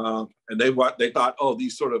 Yep. And they thought, oh,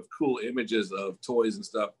 these sort of cool images of toys and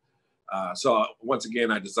stuff. So once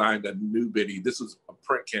again, I designed a new biddy. This was a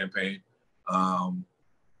print campaign. Brian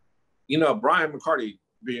McCarty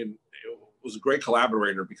was a great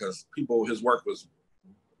collaborator because his work was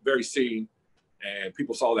very seen and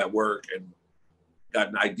people saw that work and got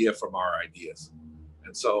an idea from our ideas.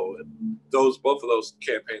 And so both of those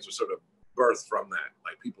campaigns were sort of birthed from that,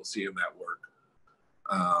 like people seeing that work.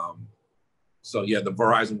 So yeah, the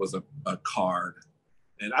Verizon was a card.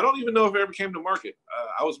 And I don't even know if it ever came to market.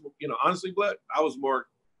 I was, honestly, Bled, I was more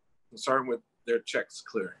concerned with their checks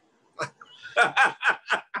clearing.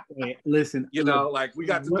 Hey, listen, like we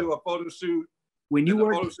got to do a photo shoot. When you the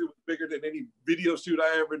photo shoot was bigger than any video shoot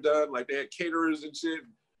I ever done. Like they had caterers and shit.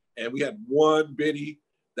 And we had one biddy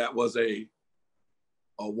that was a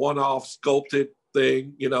one-off sculpted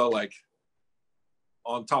thing, like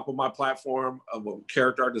on top of my platform of a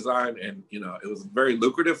character art design. And, it was very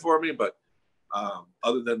lucrative for me. But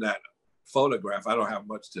other than that photograph, I don't have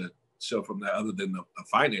much to show from that other than the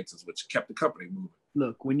finances, which kept the company moving.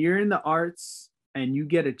 Look, when you're in the arts and you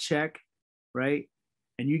get a check, right?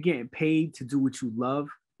 And you're getting paid to do what you love,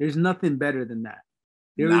 there's nothing better than that.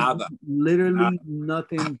 There is literally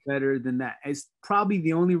nothing better than that. It's probably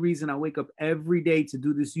the only reason I wake up every day to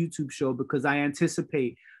do this YouTube show, because I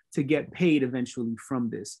anticipate to get paid eventually from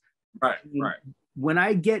this. Right. When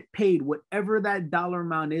I get paid, whatever that dollar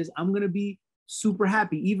amount is, I'm going to be super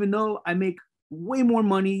happy, even though I make way more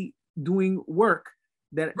money doing work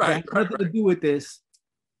that has nothing to do with this.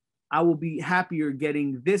 I will be happier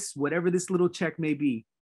getting this, whatever this little check may be,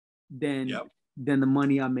 than the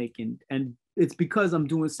money I'm making. And it's because I'm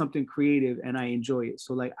doing something creative and I enjoy it.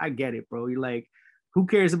 So like, I get it, bro. You're like, who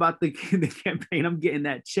cares about the campaign? I'm getting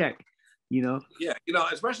that check, Yeah,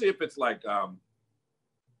 especially if it's like, I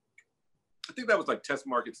think that was like test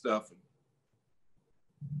market stuff.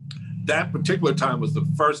 That particular time was the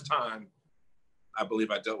first time I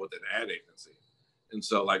believe I dealt with an ad agency. And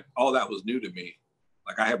so like all that was new to me.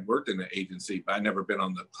 Like I had worked in the agency, but I never been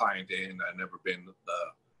on the client end. I never been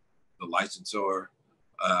the licensor.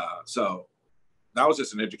 So that was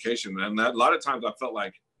just an education. And a lot of times I felt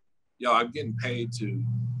like, I'm getting paid to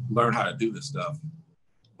learn how to do this stuff,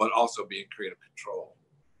 but also be in creative control.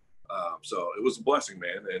 So it was a blessing,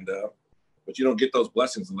 man. And but you don't get those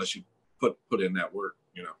blessings unless you put in that work,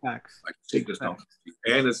 Facts. Like secrets don't,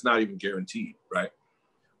 and it's not even guaranteed, right?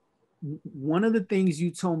 One of the things you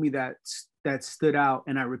told me that stood out,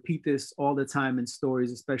 and I repeat this all the time in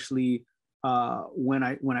stories, especially when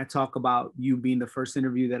I talk about you being the first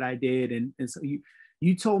interview that I did, and so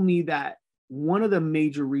you told me that one of the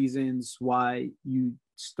major reasons why you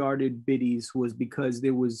started Biddies was because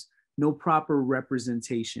there was no proper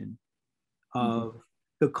representation of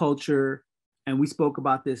the culture. And we spoke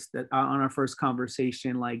about this on our first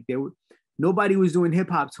conversation. Like nobody was doing hip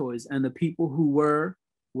hop toys, and the people who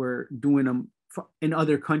were doing them in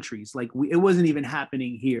other countries. Like it wasn't even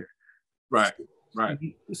happening here. Right.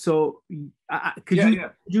 So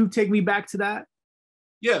could you take me back to that?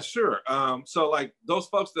 Yeah, sure. So like those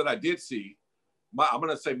folks that I did see, I'm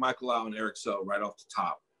going to say Michael Lau and Eric So right off the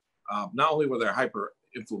top. Not only were they hyper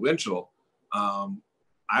influential,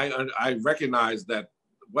 I recognize that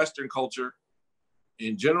Western culture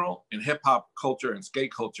in general, and hip hop culture and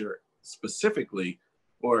skate culture specifically,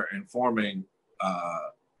 were informing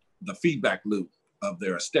the feedback loop of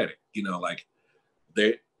their aesthetic. Like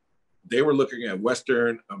they were looking at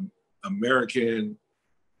Western American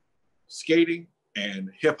skating and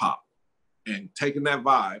hip hop and taking that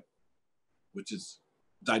vibe, which is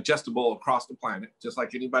digestible across the planet, just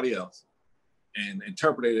like anybody else, and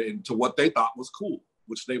interpreted it into what they thought was cool,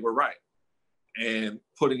 which they were right, and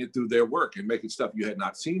putting it through their work and making stuff you had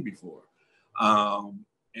not seen before. And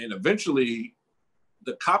eventually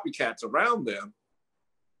the copycats around them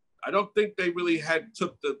I don't think they really had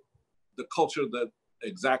took the culture the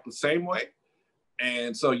exact same way.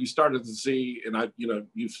 And so you started to see, and I've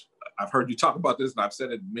heard you talk about this, and I've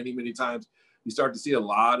said it many, many times. You start to see a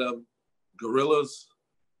lot of gorillas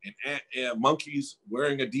and monkeys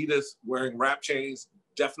wearing Adidas, wearing rap chains,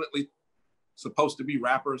 definitely supposed to be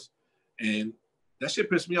rappers. And that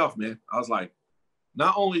shit pissed me off, man. I was like,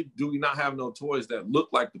 not only do we not have no toys that look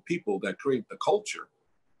like the people that create the culture,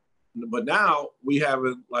 but now we have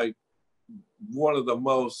like one of the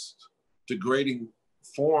most degrading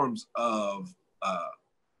forms of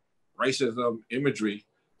racism imagery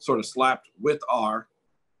sort of slapped with our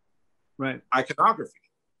iconography.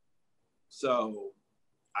 So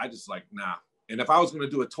I just like, nah. And if I was going to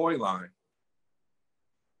do a toy line,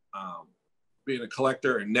 being a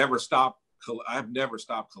collector and I've never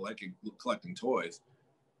stopped collecting toys.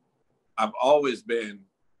 I've always been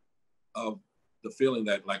of the feeling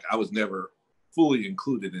that like I was never fully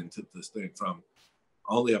included into this thing, from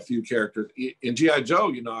only a few characters. In G.I.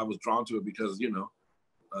 Joe, I was drawn to it because,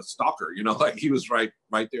 a stalker, like he was right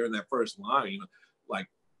there in that first line, like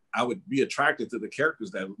I would be attracted to the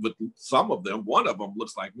characters that with some of them, one of them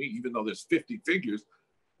looks like me, even though there's 50 figures.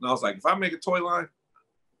 And I was like, if I make a toy line,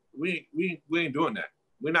 we ain't doing that.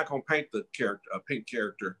 We're not gonna paint the character, a pink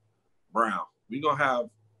character brown. We're gonna have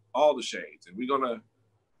all the shades, and we're gonna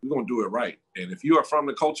do it right. And if you are from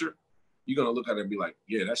the culture, you're gonna look at it and be like,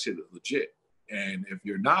 yeah, that shit is legit. And if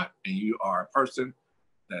you're not, and you are a person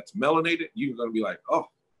that's melanated, you're gonna be like, oh,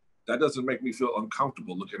 that doesn't make me feel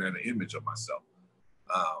uncomfortable looking at an image of myself.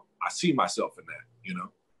 I see myself in that,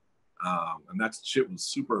 and that shit was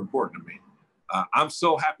super important to me. I'm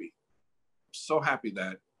so happy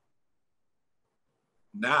that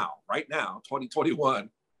right now, 2021,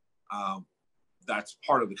 that's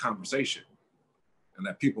part of the conversation, and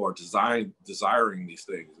that people are desiring these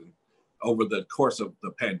things. And over the course of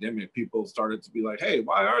the pandemic, people started to be like, hey,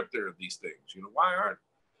 why aren't there these things? Why aren't?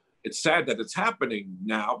 It's sad that it's happening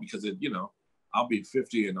now because I'll be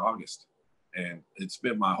 50 in August, and it's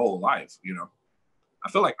been my whole life. I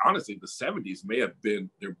feel like honestly, the 70s might have been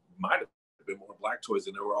more Black toys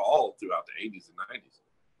than there were all throughout the 80s and 90s.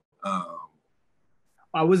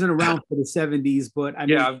 I wasn't around for the 70s, but I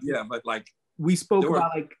mean, but like we spoke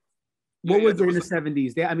about like what was there in the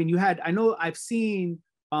 70s? I know I've seen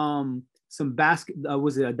some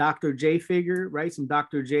was it a Dr. J figure, right? Some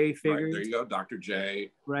Dr. J figures. Right, there you go, Dr.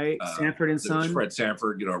 J. Right, Sanford and Son. Fred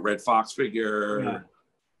Sanford, Red Fox figure. Yeah.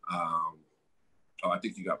 I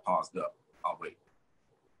think you got paused up. I'll wait.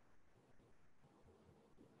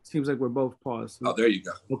 Seems like we're both paused. Oh, there you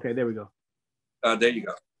go. Okay, there we go. There you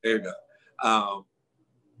go.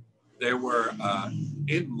 There were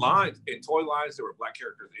in toy lines, there were Black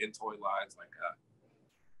characters in toy lines, like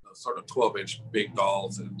sort of 12-inch big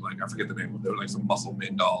dolls, and like I forget the name of them. They were like some muscle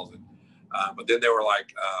men dolls, and but then there were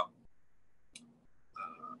like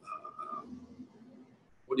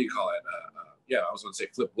what do you call it? I was going to say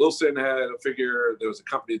Flip Wilson had a figure. There was a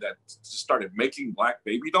company that started making Black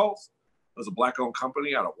baby dolls. It was a Black-owned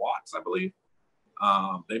company out of Watts, I believe.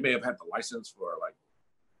 They may have had the license for like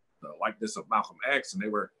the likeness of Malcolm X, and they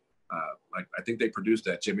were I think they produced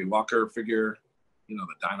that Jimmy Walker figure, the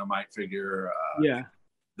Dynamite figure.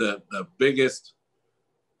 The biggest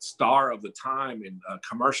star of the time in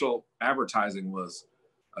commercial advertising was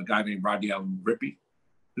a guy named Rodney Allen Rippey,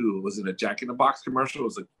 who was in a Jack in the Box commercial. It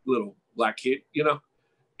was a little Black kid,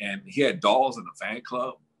 and he had dolls in a fan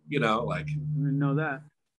club, like. I didn't know that.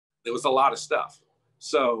 There was a lot of stuff.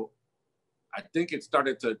 So I think it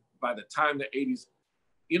started to, by the time the 80s,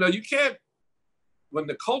 you can't, when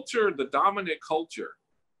the dominant culture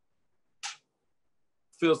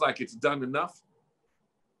feels like it's done enough,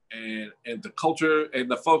 and the culture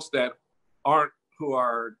and the folks that who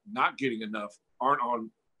are not getting enough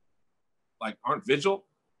aren't vigil,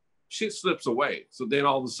 shit slips away. So then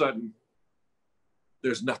all of a sudden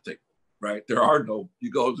there's nothing, right?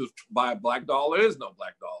 You go to buy a Black doll, there is no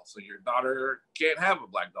Black doll. So your daughter can't have a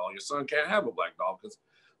Black doll, your son can't have a Black doll because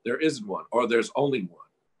there isn't one, or there's only one.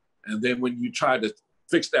 And then when you try to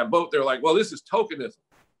fix that boat, they're like, well, this is tokenism.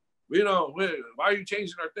 Why are you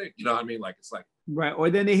changing our thing? You know what I mean? Like, it's like, right. Or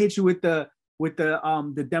then they hit you with the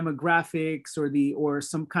demographics or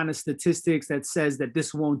some kind of statistics that says that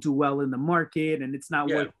this won't do well in the market and it's not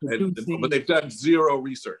worth producing. But they've done zero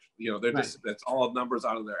research. They're just, that's all numbers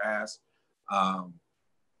out of their ass. And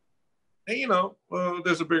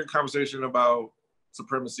there's a bigger conversation about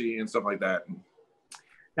supremacy and stuff like that.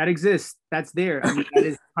 That exists. That's there. I mean, that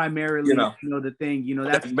is primarily, the thing.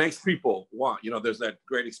 That makes people want. There's that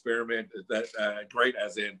great experiment. That great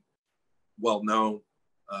as in well known.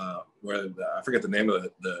 Where I forget the name of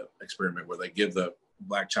the experiment, where they give the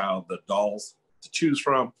black child the dolls to choose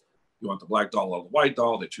from. You want the black doll or the white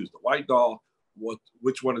doll? They choose the white doll.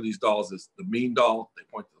 Which one of these dolls is the mean doll? They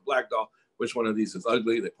point to the black doll. Which one of these is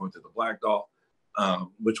ugly? They point to the black doll.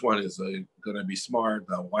 Which one is going to be smart?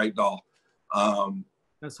 The white doll.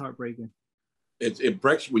 That's heartbreaking. It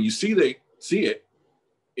breaks you when you see it.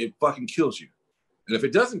 It fucking kills you. And if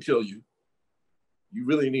it doesn't kill you, you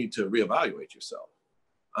really need to reevaluate yourself.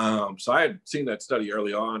 So I had seen that study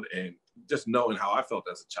early on, and just knowing how I felt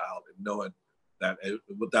as a child, and knowing that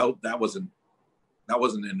that wasn't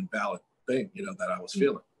an invalid thing, that I was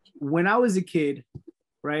feeling. When I was a kid,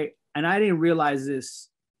 right, and I didn't realize this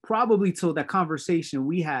probably till that conversation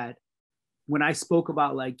we had when I spoke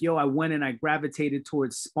about like, yo, I went and I gravitated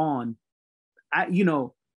towards Spawn.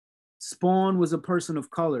 Spawn was a person of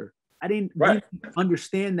color. I didn't really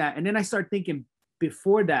understand that. And then I started thinking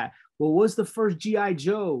before that, well, what's the first G.I.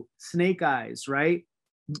 Joe? Snake Eyes, right?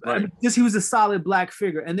 Just he was a solid black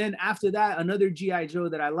figure. And then after that, another G.I. Joe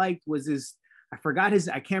that I liked was I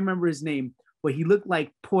can't remember his name, but he looked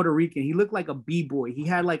like Puerto Rican. He looked like a B-boy. He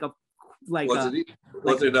had was it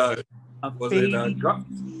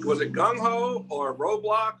Gung Ho or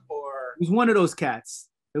Roblox or? It was one of those cats.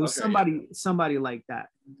 It was somebody like that,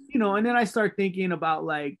 and then I start thinking about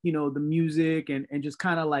like, the music and just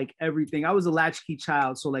kind of like everything. I was a latchkey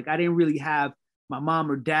child. So like, I didn't really have my mom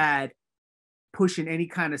or dad pushing any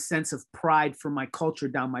kind of sense of pride for my culture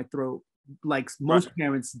down my throat, like most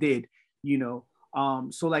parents did, so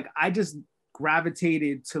like, I just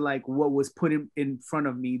gravitated to like what was put in front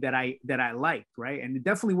of me that I liked. Right. And it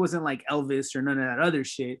definitely wasn't like Elvis or none of that other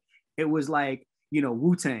shit. It was like,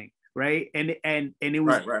 Wu-Tang. Right. And it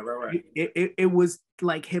was it was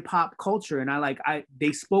like hip hop culture. And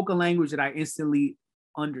they spoke a language that I instantly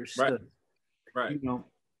understood. Right.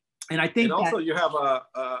 And I think also you have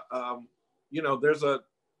there's when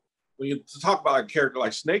you talk about a character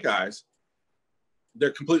like Snake Eyes,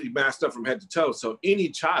 they're completely masked up from head to toe. So any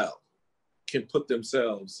child can put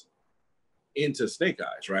themselves into Snake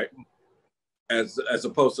Eyes, right? As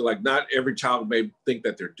opposed to like, not every child may think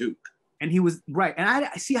that they're Duke. And he was right. And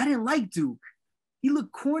I didn't like Duke. He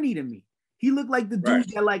looked corny to me. He looked like the dude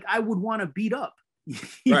that like I would want to beat up. You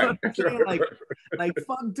know what I'm saying? Like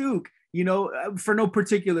fuck Duke, for no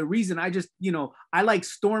particular reason. I just, I like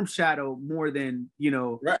Storm Shadow more than,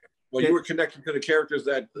 Right. Well, you were connected to the characters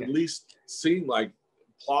that at least seemed like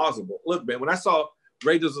plausible. Look, man, when I saw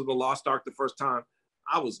Raiders of the Lost Ark the first time,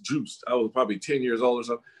 I was juiced. I was probably 10 years old or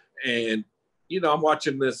something. And, I'm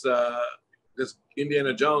watching this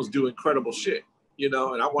Indiana Jones do incredible shit, and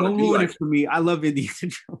I want to be like it for me. I love Indiana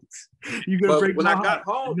Jones. When I got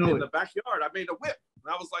home in the backyard, I made a whip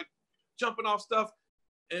and I was like jumping off stuff.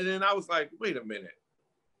 And then I was like, wait a minute.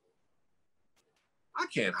 I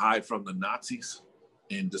can't hide from the Nazis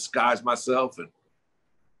and disguise myself and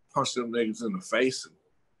punch them niggas in the face and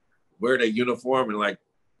wear their uniform and like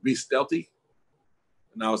be stealthy.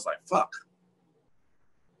 And I was like, fuck.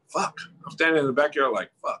 I'm standing in the backyard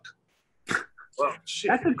like, fuck. Well, shit.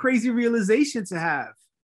 That's a crazy realization to have.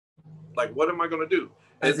 Like, what am I going to do?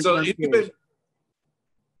 And so even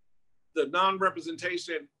the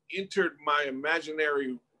non-representation entered my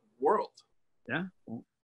imaginary world. Yeah.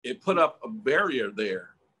 It put up a barrier there.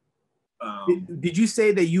 Did you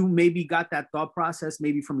say that you maybe got that thought process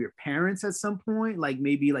maybe from your parents at some point? Like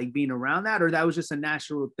maybe like being around that, or that was just a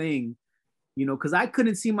natural thing? Because I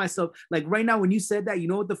couldn't see myself, like right now when you said that,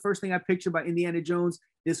 what the first thing I pictured about Indiana Jones?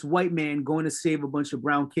 This white man going to save a bunch of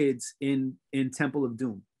brown kids in Temple of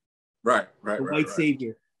Doom. Right. White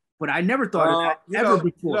savior. But I never thought of that ever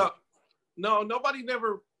before. No, nobody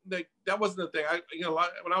never, that wasn't the thing.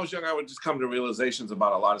 When I was young, I would just come to realizations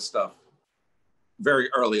about a lot of stuff very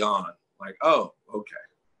early on. Like, oh, okay.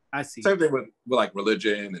 I see. Same thing with like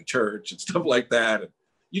religion and church and stuff like that. And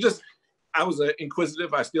I was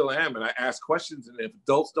inquisitive, I still am, and I ask questions. And if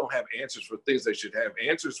adults don't have answers for things they should have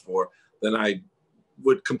answers for, then I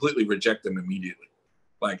would completely reject them immediately.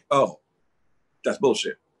 Like, oh, that's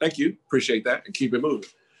bullshit. Thank you, appreciate that, and keep it moving.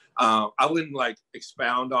 I wouldn't like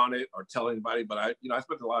expound on it or tell anybody, but I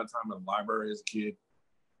spent a lot of time in the library as a kid.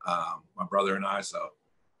 My brother and I, so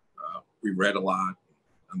we read a lot.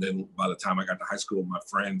 And then by the time I got to high school, my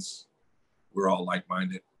friends were all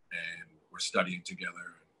like-minded and we're studying together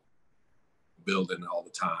and building all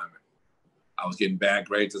the time. I was getting bad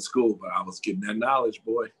grades at school, but I was getting that knowledge,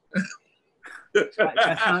 boy.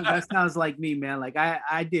 that sounds like me, man. Like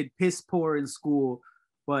I did piss poor in school,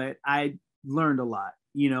 but I learned a lot,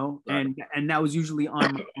 right. and that was usually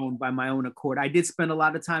on my own by my own accord. I did spend a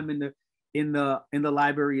lot of time in the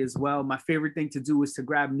library as well. My favorite thing to do was to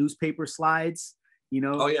grab newspaper slides,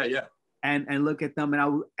 Oh yeah. and look at them.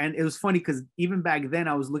 And it was funny because even back then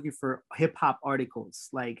I was looking for hip hop articles.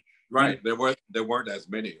 Like, right, there weren't as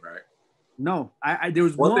many, right? No, I there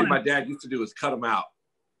was one thing my dad used to do is cut them out.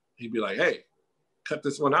 He'd be like, "Hey, cut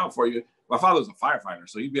this one out for you." My father was a firefighter,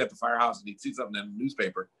 so he'd be at the firehouse and he'd see something in the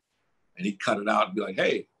newspaper, and he'd cut it out and be like,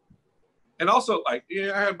 "Hey." And also, like,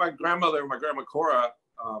 I had my grandmother, my grandma Cora,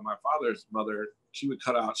 my father's mother. She would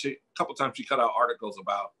cut out. A couple times she cut out articles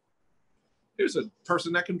about, here's a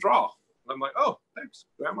person that can draw. And I'm like, oh, thanks,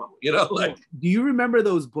 Grandma. You know, like. Do you remember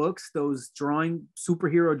those books, those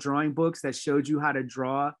superhero drawing books that showed you how to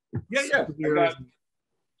draw? Yeah.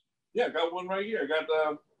 I got one right here. I got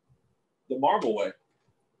the Marvel way.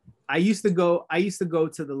 I used to go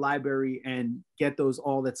to the library and get those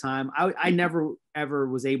all the time. I never ever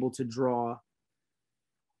was able to draw.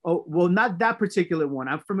 Oh, well, not that particular one.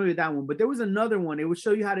 I'm familiar with that one, but there was another one. It would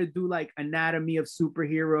show you how to do like anatomy of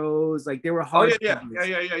superheroes. Like they were hard. Yeah.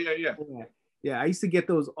 Yeah, I used to get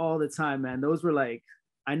those all the time, man. Those were like,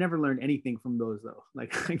 I never learned anything from those though.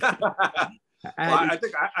 Like, I think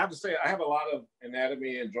I have to say I have a lot of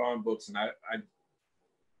anatomy and drawing books, and I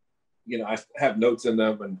have notes in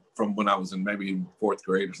them, and from when I was in maybe 4th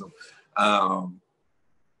grade or something.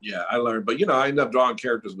 Yeah, I learned, but I ended up drawing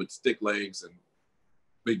characters with stick legs and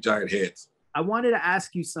big giant heads. I wanted to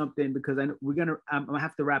ask you something because I'm gonna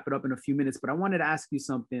have to wrap it up in a few minutes, but I wanted to ask you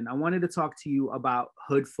something. I wanted to talk to you about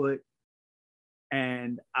Hoodfoot,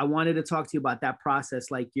 and I wanted to talk to you about that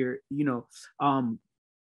process. Like on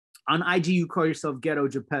IG you call yourself Ghetto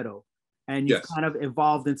Gepetto, and you kind of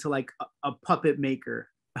evolved into like a puppet maker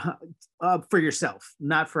for yourself,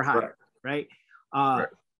 not for hire, right?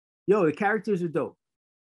 Yo, the characters are dope.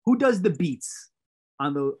 Who does the beats?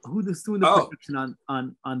 Who's doing the production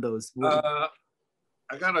on those? I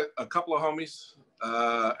got a couple of homies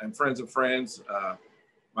and friends of friends.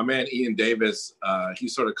 My man Ian Davis, he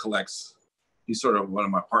sort of collects. He's sort of one of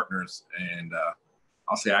my partners, and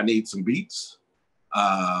I'll say I need some beats.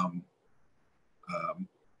 My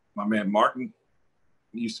man Martin,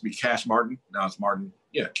 he used to be Cash Martin. Now it's Martin.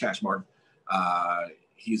 Yeah, Cash Martin.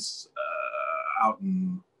 He's out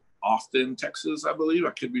in Austin, Texas, I believe. I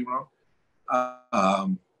could be wrong.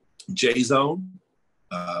 J-Zone,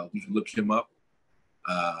 you can look him up.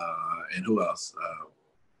 And who else?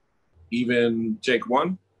 Even Jake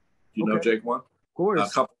One. You know Jake One? Of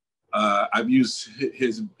course. I've used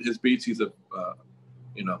his beats. He's a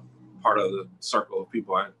part of the circle of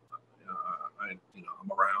people I'm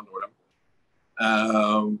around or whatever.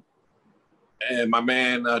 And my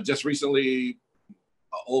man, just recently,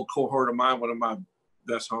 an old cohort of mine, one of my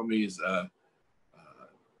best homies,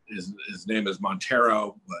 his name is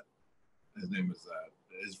Montero, but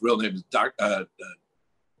his real name is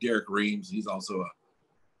Derek Reams. He's also a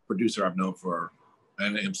producer I've known for,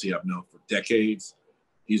 and an MC I've known for decades.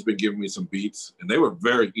 He's been giving me some beats, and they were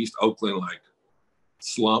very East Oakland, like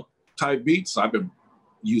slump type beats. So I've been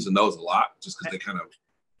using those a lot just because they kind of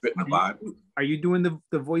fit in the vibe. Are you doing the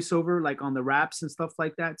voiceover like on the raps and stuff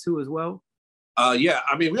like that too as well? Yeah,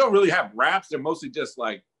 I mean, we don't really have raps. They're mostly just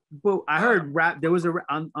like. Well, I heard rap. There was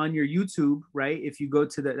on your YouTube, right? If you go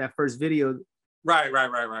to that first video. Right.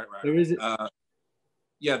 There is.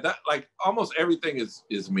 Yeah, that like almost everything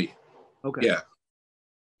is me. Okay.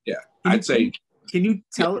 Yeah. I'd say. Can you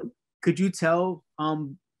tell? Yeah. Could you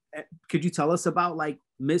tell us about like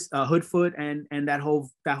Miss Hoodfoot and that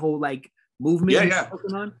whole like movement?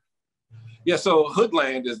 Yeah. So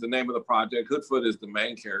Hoodland is the name of the project. Hoodfoot is the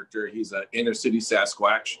main character. He's an inner city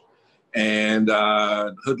Sasquatch. And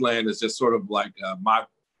Hoodland is just sort of like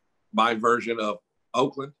my version of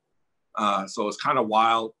Oakland. So it's kind of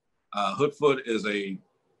wild. Hoodfoot is a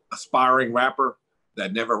aspiring rapper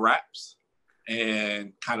that never raps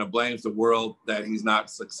and kind of blames the world that he's not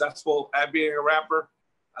successful at being a rapper.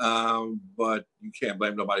 But you can't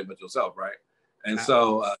blame nobody but yourself, right? And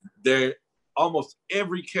so there, almost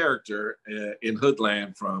every character in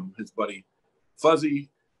Hoodland, from his buddy Fuzzy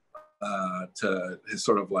to his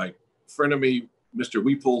sort of like frenemy, Mr.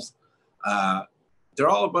 Weeples, they're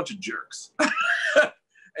all a bunch of jerks.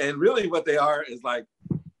 And really what they are is like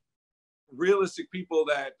realistic people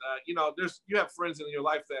that, you have friends in your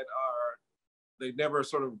life that they never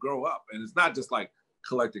sort of grow up. And it's not just like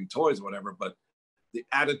collecting toys or whatever, but the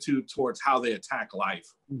attitude towards how they attack life,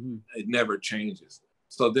 it never changes.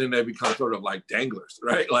 So then they become sort of like danglers,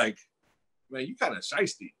 right? Like, man, you kind of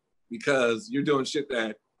shiesty because you're doing shit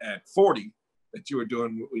that at 40 that you were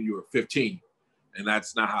doing when you were 15. And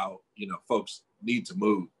that's not how, folks need to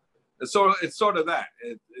move. And so it's sort of that.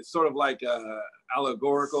 It's sort of like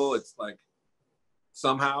allegorical. It's like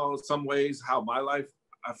somehow, some ways, how my life,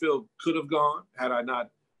 I feel, could have gone had I not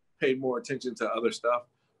paid more attention to other stuff.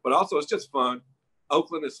 but also it's just fun.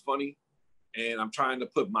 Oakland is funny, and I'm trying to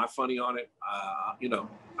put my funny on it. You know,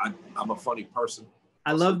 I'm a funny person.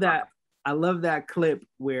 I love that. I love that clip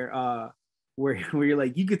where you're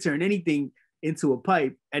like, you could turn anything into a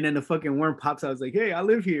pipe, and then the fucking worm pops out. It's like, hey, I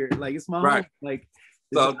live here. Like, it's my home. Like,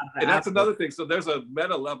 so, and that's another thing. So there's a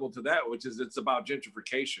meta level to that, which is it's about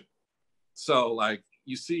gentrification. So like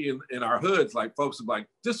you see in our hoods, like folks are like,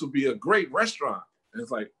 this would be a great restaurant. And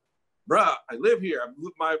it's like, bruh, I live here.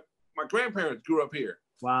 My grandparents grew up here.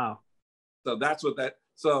 Wow. So that's what that,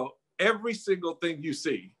 so every single thing you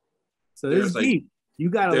see. So this is deep. You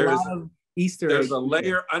got a lot of Easter eggs. There's a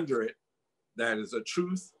layer under it that is a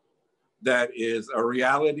truth, that is a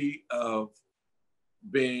reality of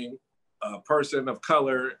being a person of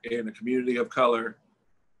color in a community of color,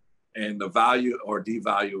 and the value or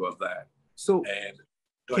devalue of that. So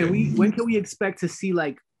when can we expect to see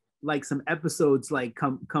like some episodes like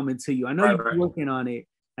coming to you? I know you're working on it,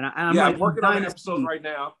 and I'm working on an episode right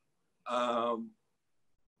now. I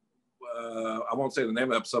won't say the name of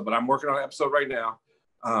the episode, but I'm working on an episode right now.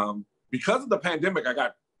 Because of the pandemic, I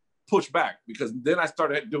got pushed back because then I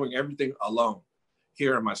started doing everything alone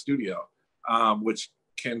here in my studio, which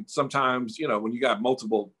can sometimes, you know, when you got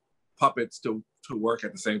multiple puppets to work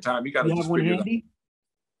at the same time, you got to just figure it out.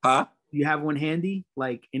 Huh? You have one handy,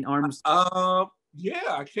 like in arms? Yeah,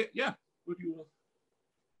 I can't. Yeah. What do you want?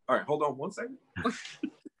 All right, hold on 1 second. Let's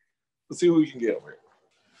see what we can get over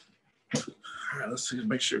here. All right, let's see.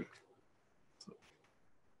 Make sure.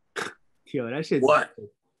 Yo, that shit's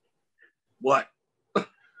what?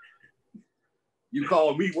 You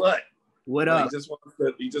call me what? What up?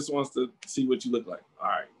 He just wants to see what you look like. All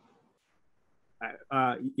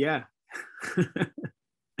right. Yeah.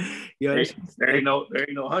 Yo, there ain't no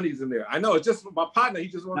honeys in there. I know, it's just my partner. He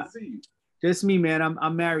just wants to see you. Just me, man.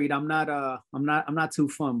 I'm married. I'm not too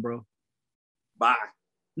fun, bro. Bye.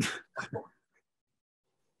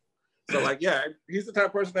 So like, yeah, he's the type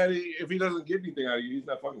of person that if he doesn't get anything out of you, he's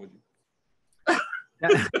not fucking with you.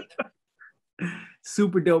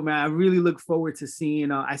 Super dope, man. I really look forward to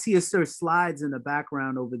seeing. I see a Sir Slides in the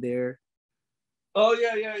background over there. Oh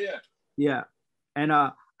yeah. And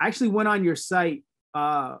I actually went on your site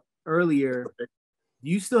earlier. Do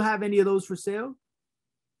you still have any of those for sale?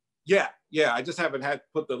 Yeah. I just haven't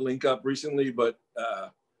put the link up recently, but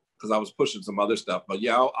because I was pushing some other stuff. But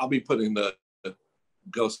yeah, I'll be putting the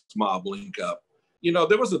Ghost Mob link up. You know,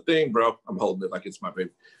 there was a thing, bro. I'm holding it like it's my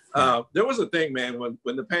baby. There was a thing, man.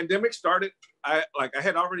 When the pandemic started, I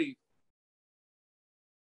had already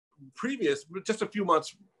just a few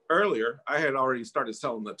months earlier, I had already started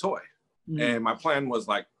selling the toy. And my plan was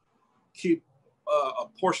like keep a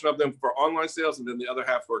portion of them for online sales and then the other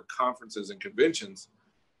half for conferences and conventions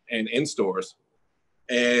and in stores.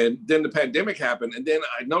 And then the pandemic happened, and then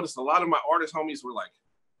I noticed a lot of my artist homies were like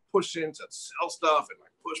pushing to sell stuff and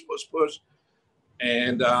like push.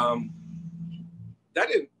 And that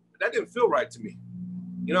didn't feel right to me.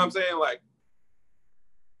 You know what I'm saying? Like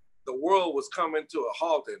the world was coming to a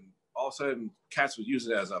halt, and all of a sudden cats would use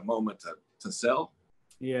it as a moment to sell.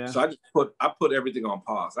 Yeah. So I put everything on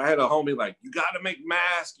pause. I had a homie like, you got to make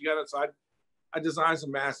masks. So I designed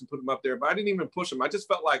some masks and put them up there, but I didn't even push them. I just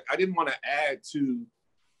felt like I didn't want to add to.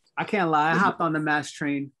 I can't lie. I hopped on the mask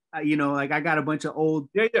train. You know, like I got a bunch of old.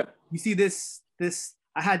 Yeah. You see this,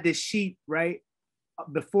 I had this sheet, right?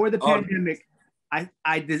 Before the pandemic, I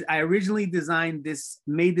originally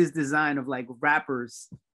made this design of like rappers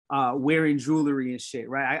wearing jewelry and shit,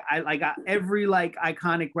 right? I got every like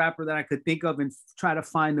iconic rapper that I could think of and try to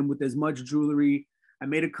find them with as much jewelry. I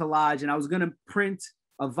made a collage, and I was gonna print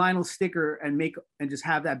a vinyl sticker and just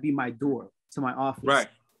have that be my door to my office. Right.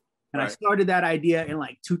 And I started that idea in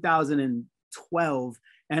like 2012,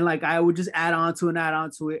 and like I would just add on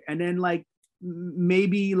to it, and then like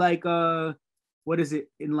maybe like in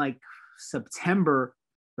like September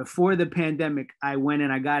before the pandemic, I went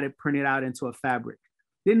and I got it printed out into a fabric.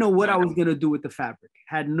 Didn't know what I was gonna do with the fabric.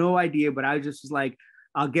 Had no idea, but I just was like,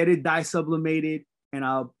 I'll get it dye sublimated, and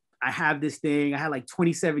I have this thing. I had like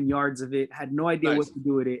 27 yards of it. Had no idea what to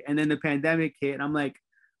do with it. And then the pandemic hit, and I'm like,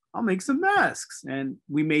 I'll make some masks. And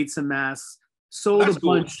we made some masks, sold a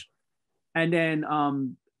bunch, and then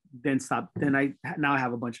stopped. Then I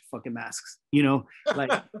have a bunch of fucking masks. You know,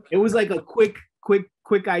 like it was like a quick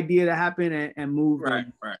idea to happen and move. Right.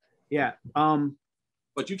 Yeah.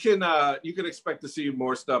 But you can expect to see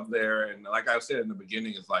more stuff there. And like I said in the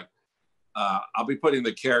beginning, it's like I'll be putting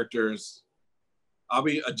the characters. I'll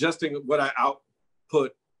be adjusting what I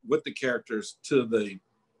output with the characters to the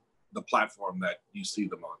platform that you see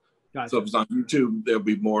them on. Gotcha. So if it's on YouTube, there'll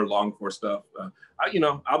be more long form stuff.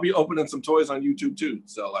 I'll be opening some toys on YouTube too.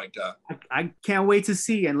 So like, I can't wait to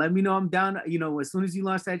see, and let me know I'm down. As soon as you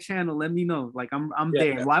launch that channel, let me know. Like I'm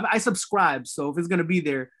there. Yeah. Well, I subscribe, so if it's gonna be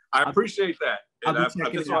there, I appreciate that. And I'll be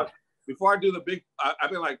checking it out. Before I do the big, I've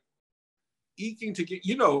been like eking to get.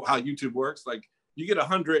 You know how YouTube works. Like you get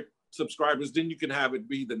 100 subscribers, then you can have it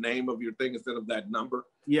be the name of your thing instead of that number.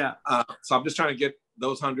 Yeah. So I'm just trying to get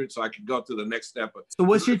those 100 so I can go to the next step. So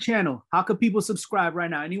what's your channel? How can people subscribe right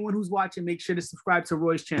now? Anyone who's watching, make sure to subscribe to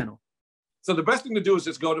Roy's channel. So the best thing to do is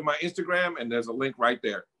just go to my Instagram, and there's a link right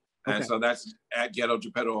there. And so that's at Ghetto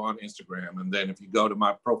Gepetto on Instagram. And then if you go to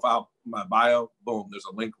my profile, my bio, boom, there's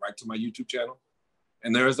a link right to my YouTube channel.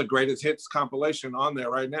 And there is a greatest hits compilation on there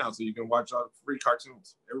right now. So you can watch all free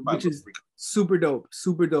cartoons. Everybody Which is super dope.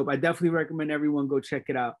 Super dope. I definitely recommend everyone go check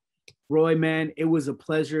it out. Roy, man, it was a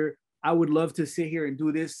pleasure. I would love to sit here and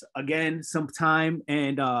do this again sometime.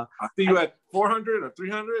 And I'll see you at 400 or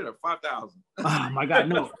 300 or 5,000. Oh my God,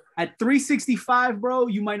 no. At 365, bro,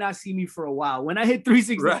 you might not see me for a while. When I hit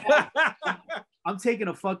 365, right. I'm taking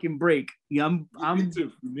a fucking break. Yeah, You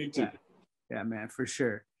need to. Yeah, man, for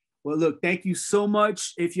sure. Well, look, thank you so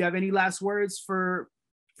much. If you have any last words for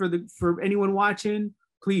anyone watching,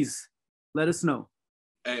 please let us know.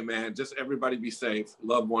 Hey, man, just everybody be safe.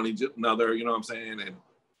 Love one another, you know what I'm saying? And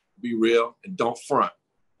be real and don't front.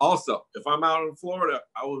 Also, if I'm out in Florida,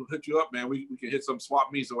 I will hit you up, man. We can hit some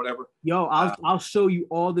swap meets or whatever. Yo, I'll show you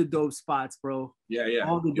all the dope spots, bro. Yeah.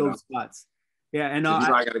 All the dope spots. Yeah, and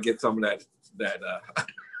I got to get some of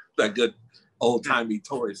that good old-timey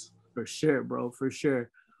toys. For sure, bro, for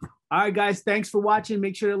sure. All right, guys, thanks for watching.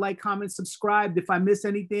 Make sure to like, comment, subscribe. If I miss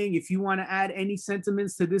anything, if you want to add any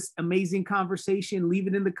sentiments to this amazing conversation, leave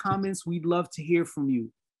it in the comments. We'd love to hear from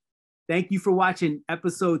you. Thank you for watching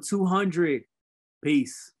episode 200.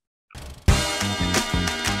 Peace.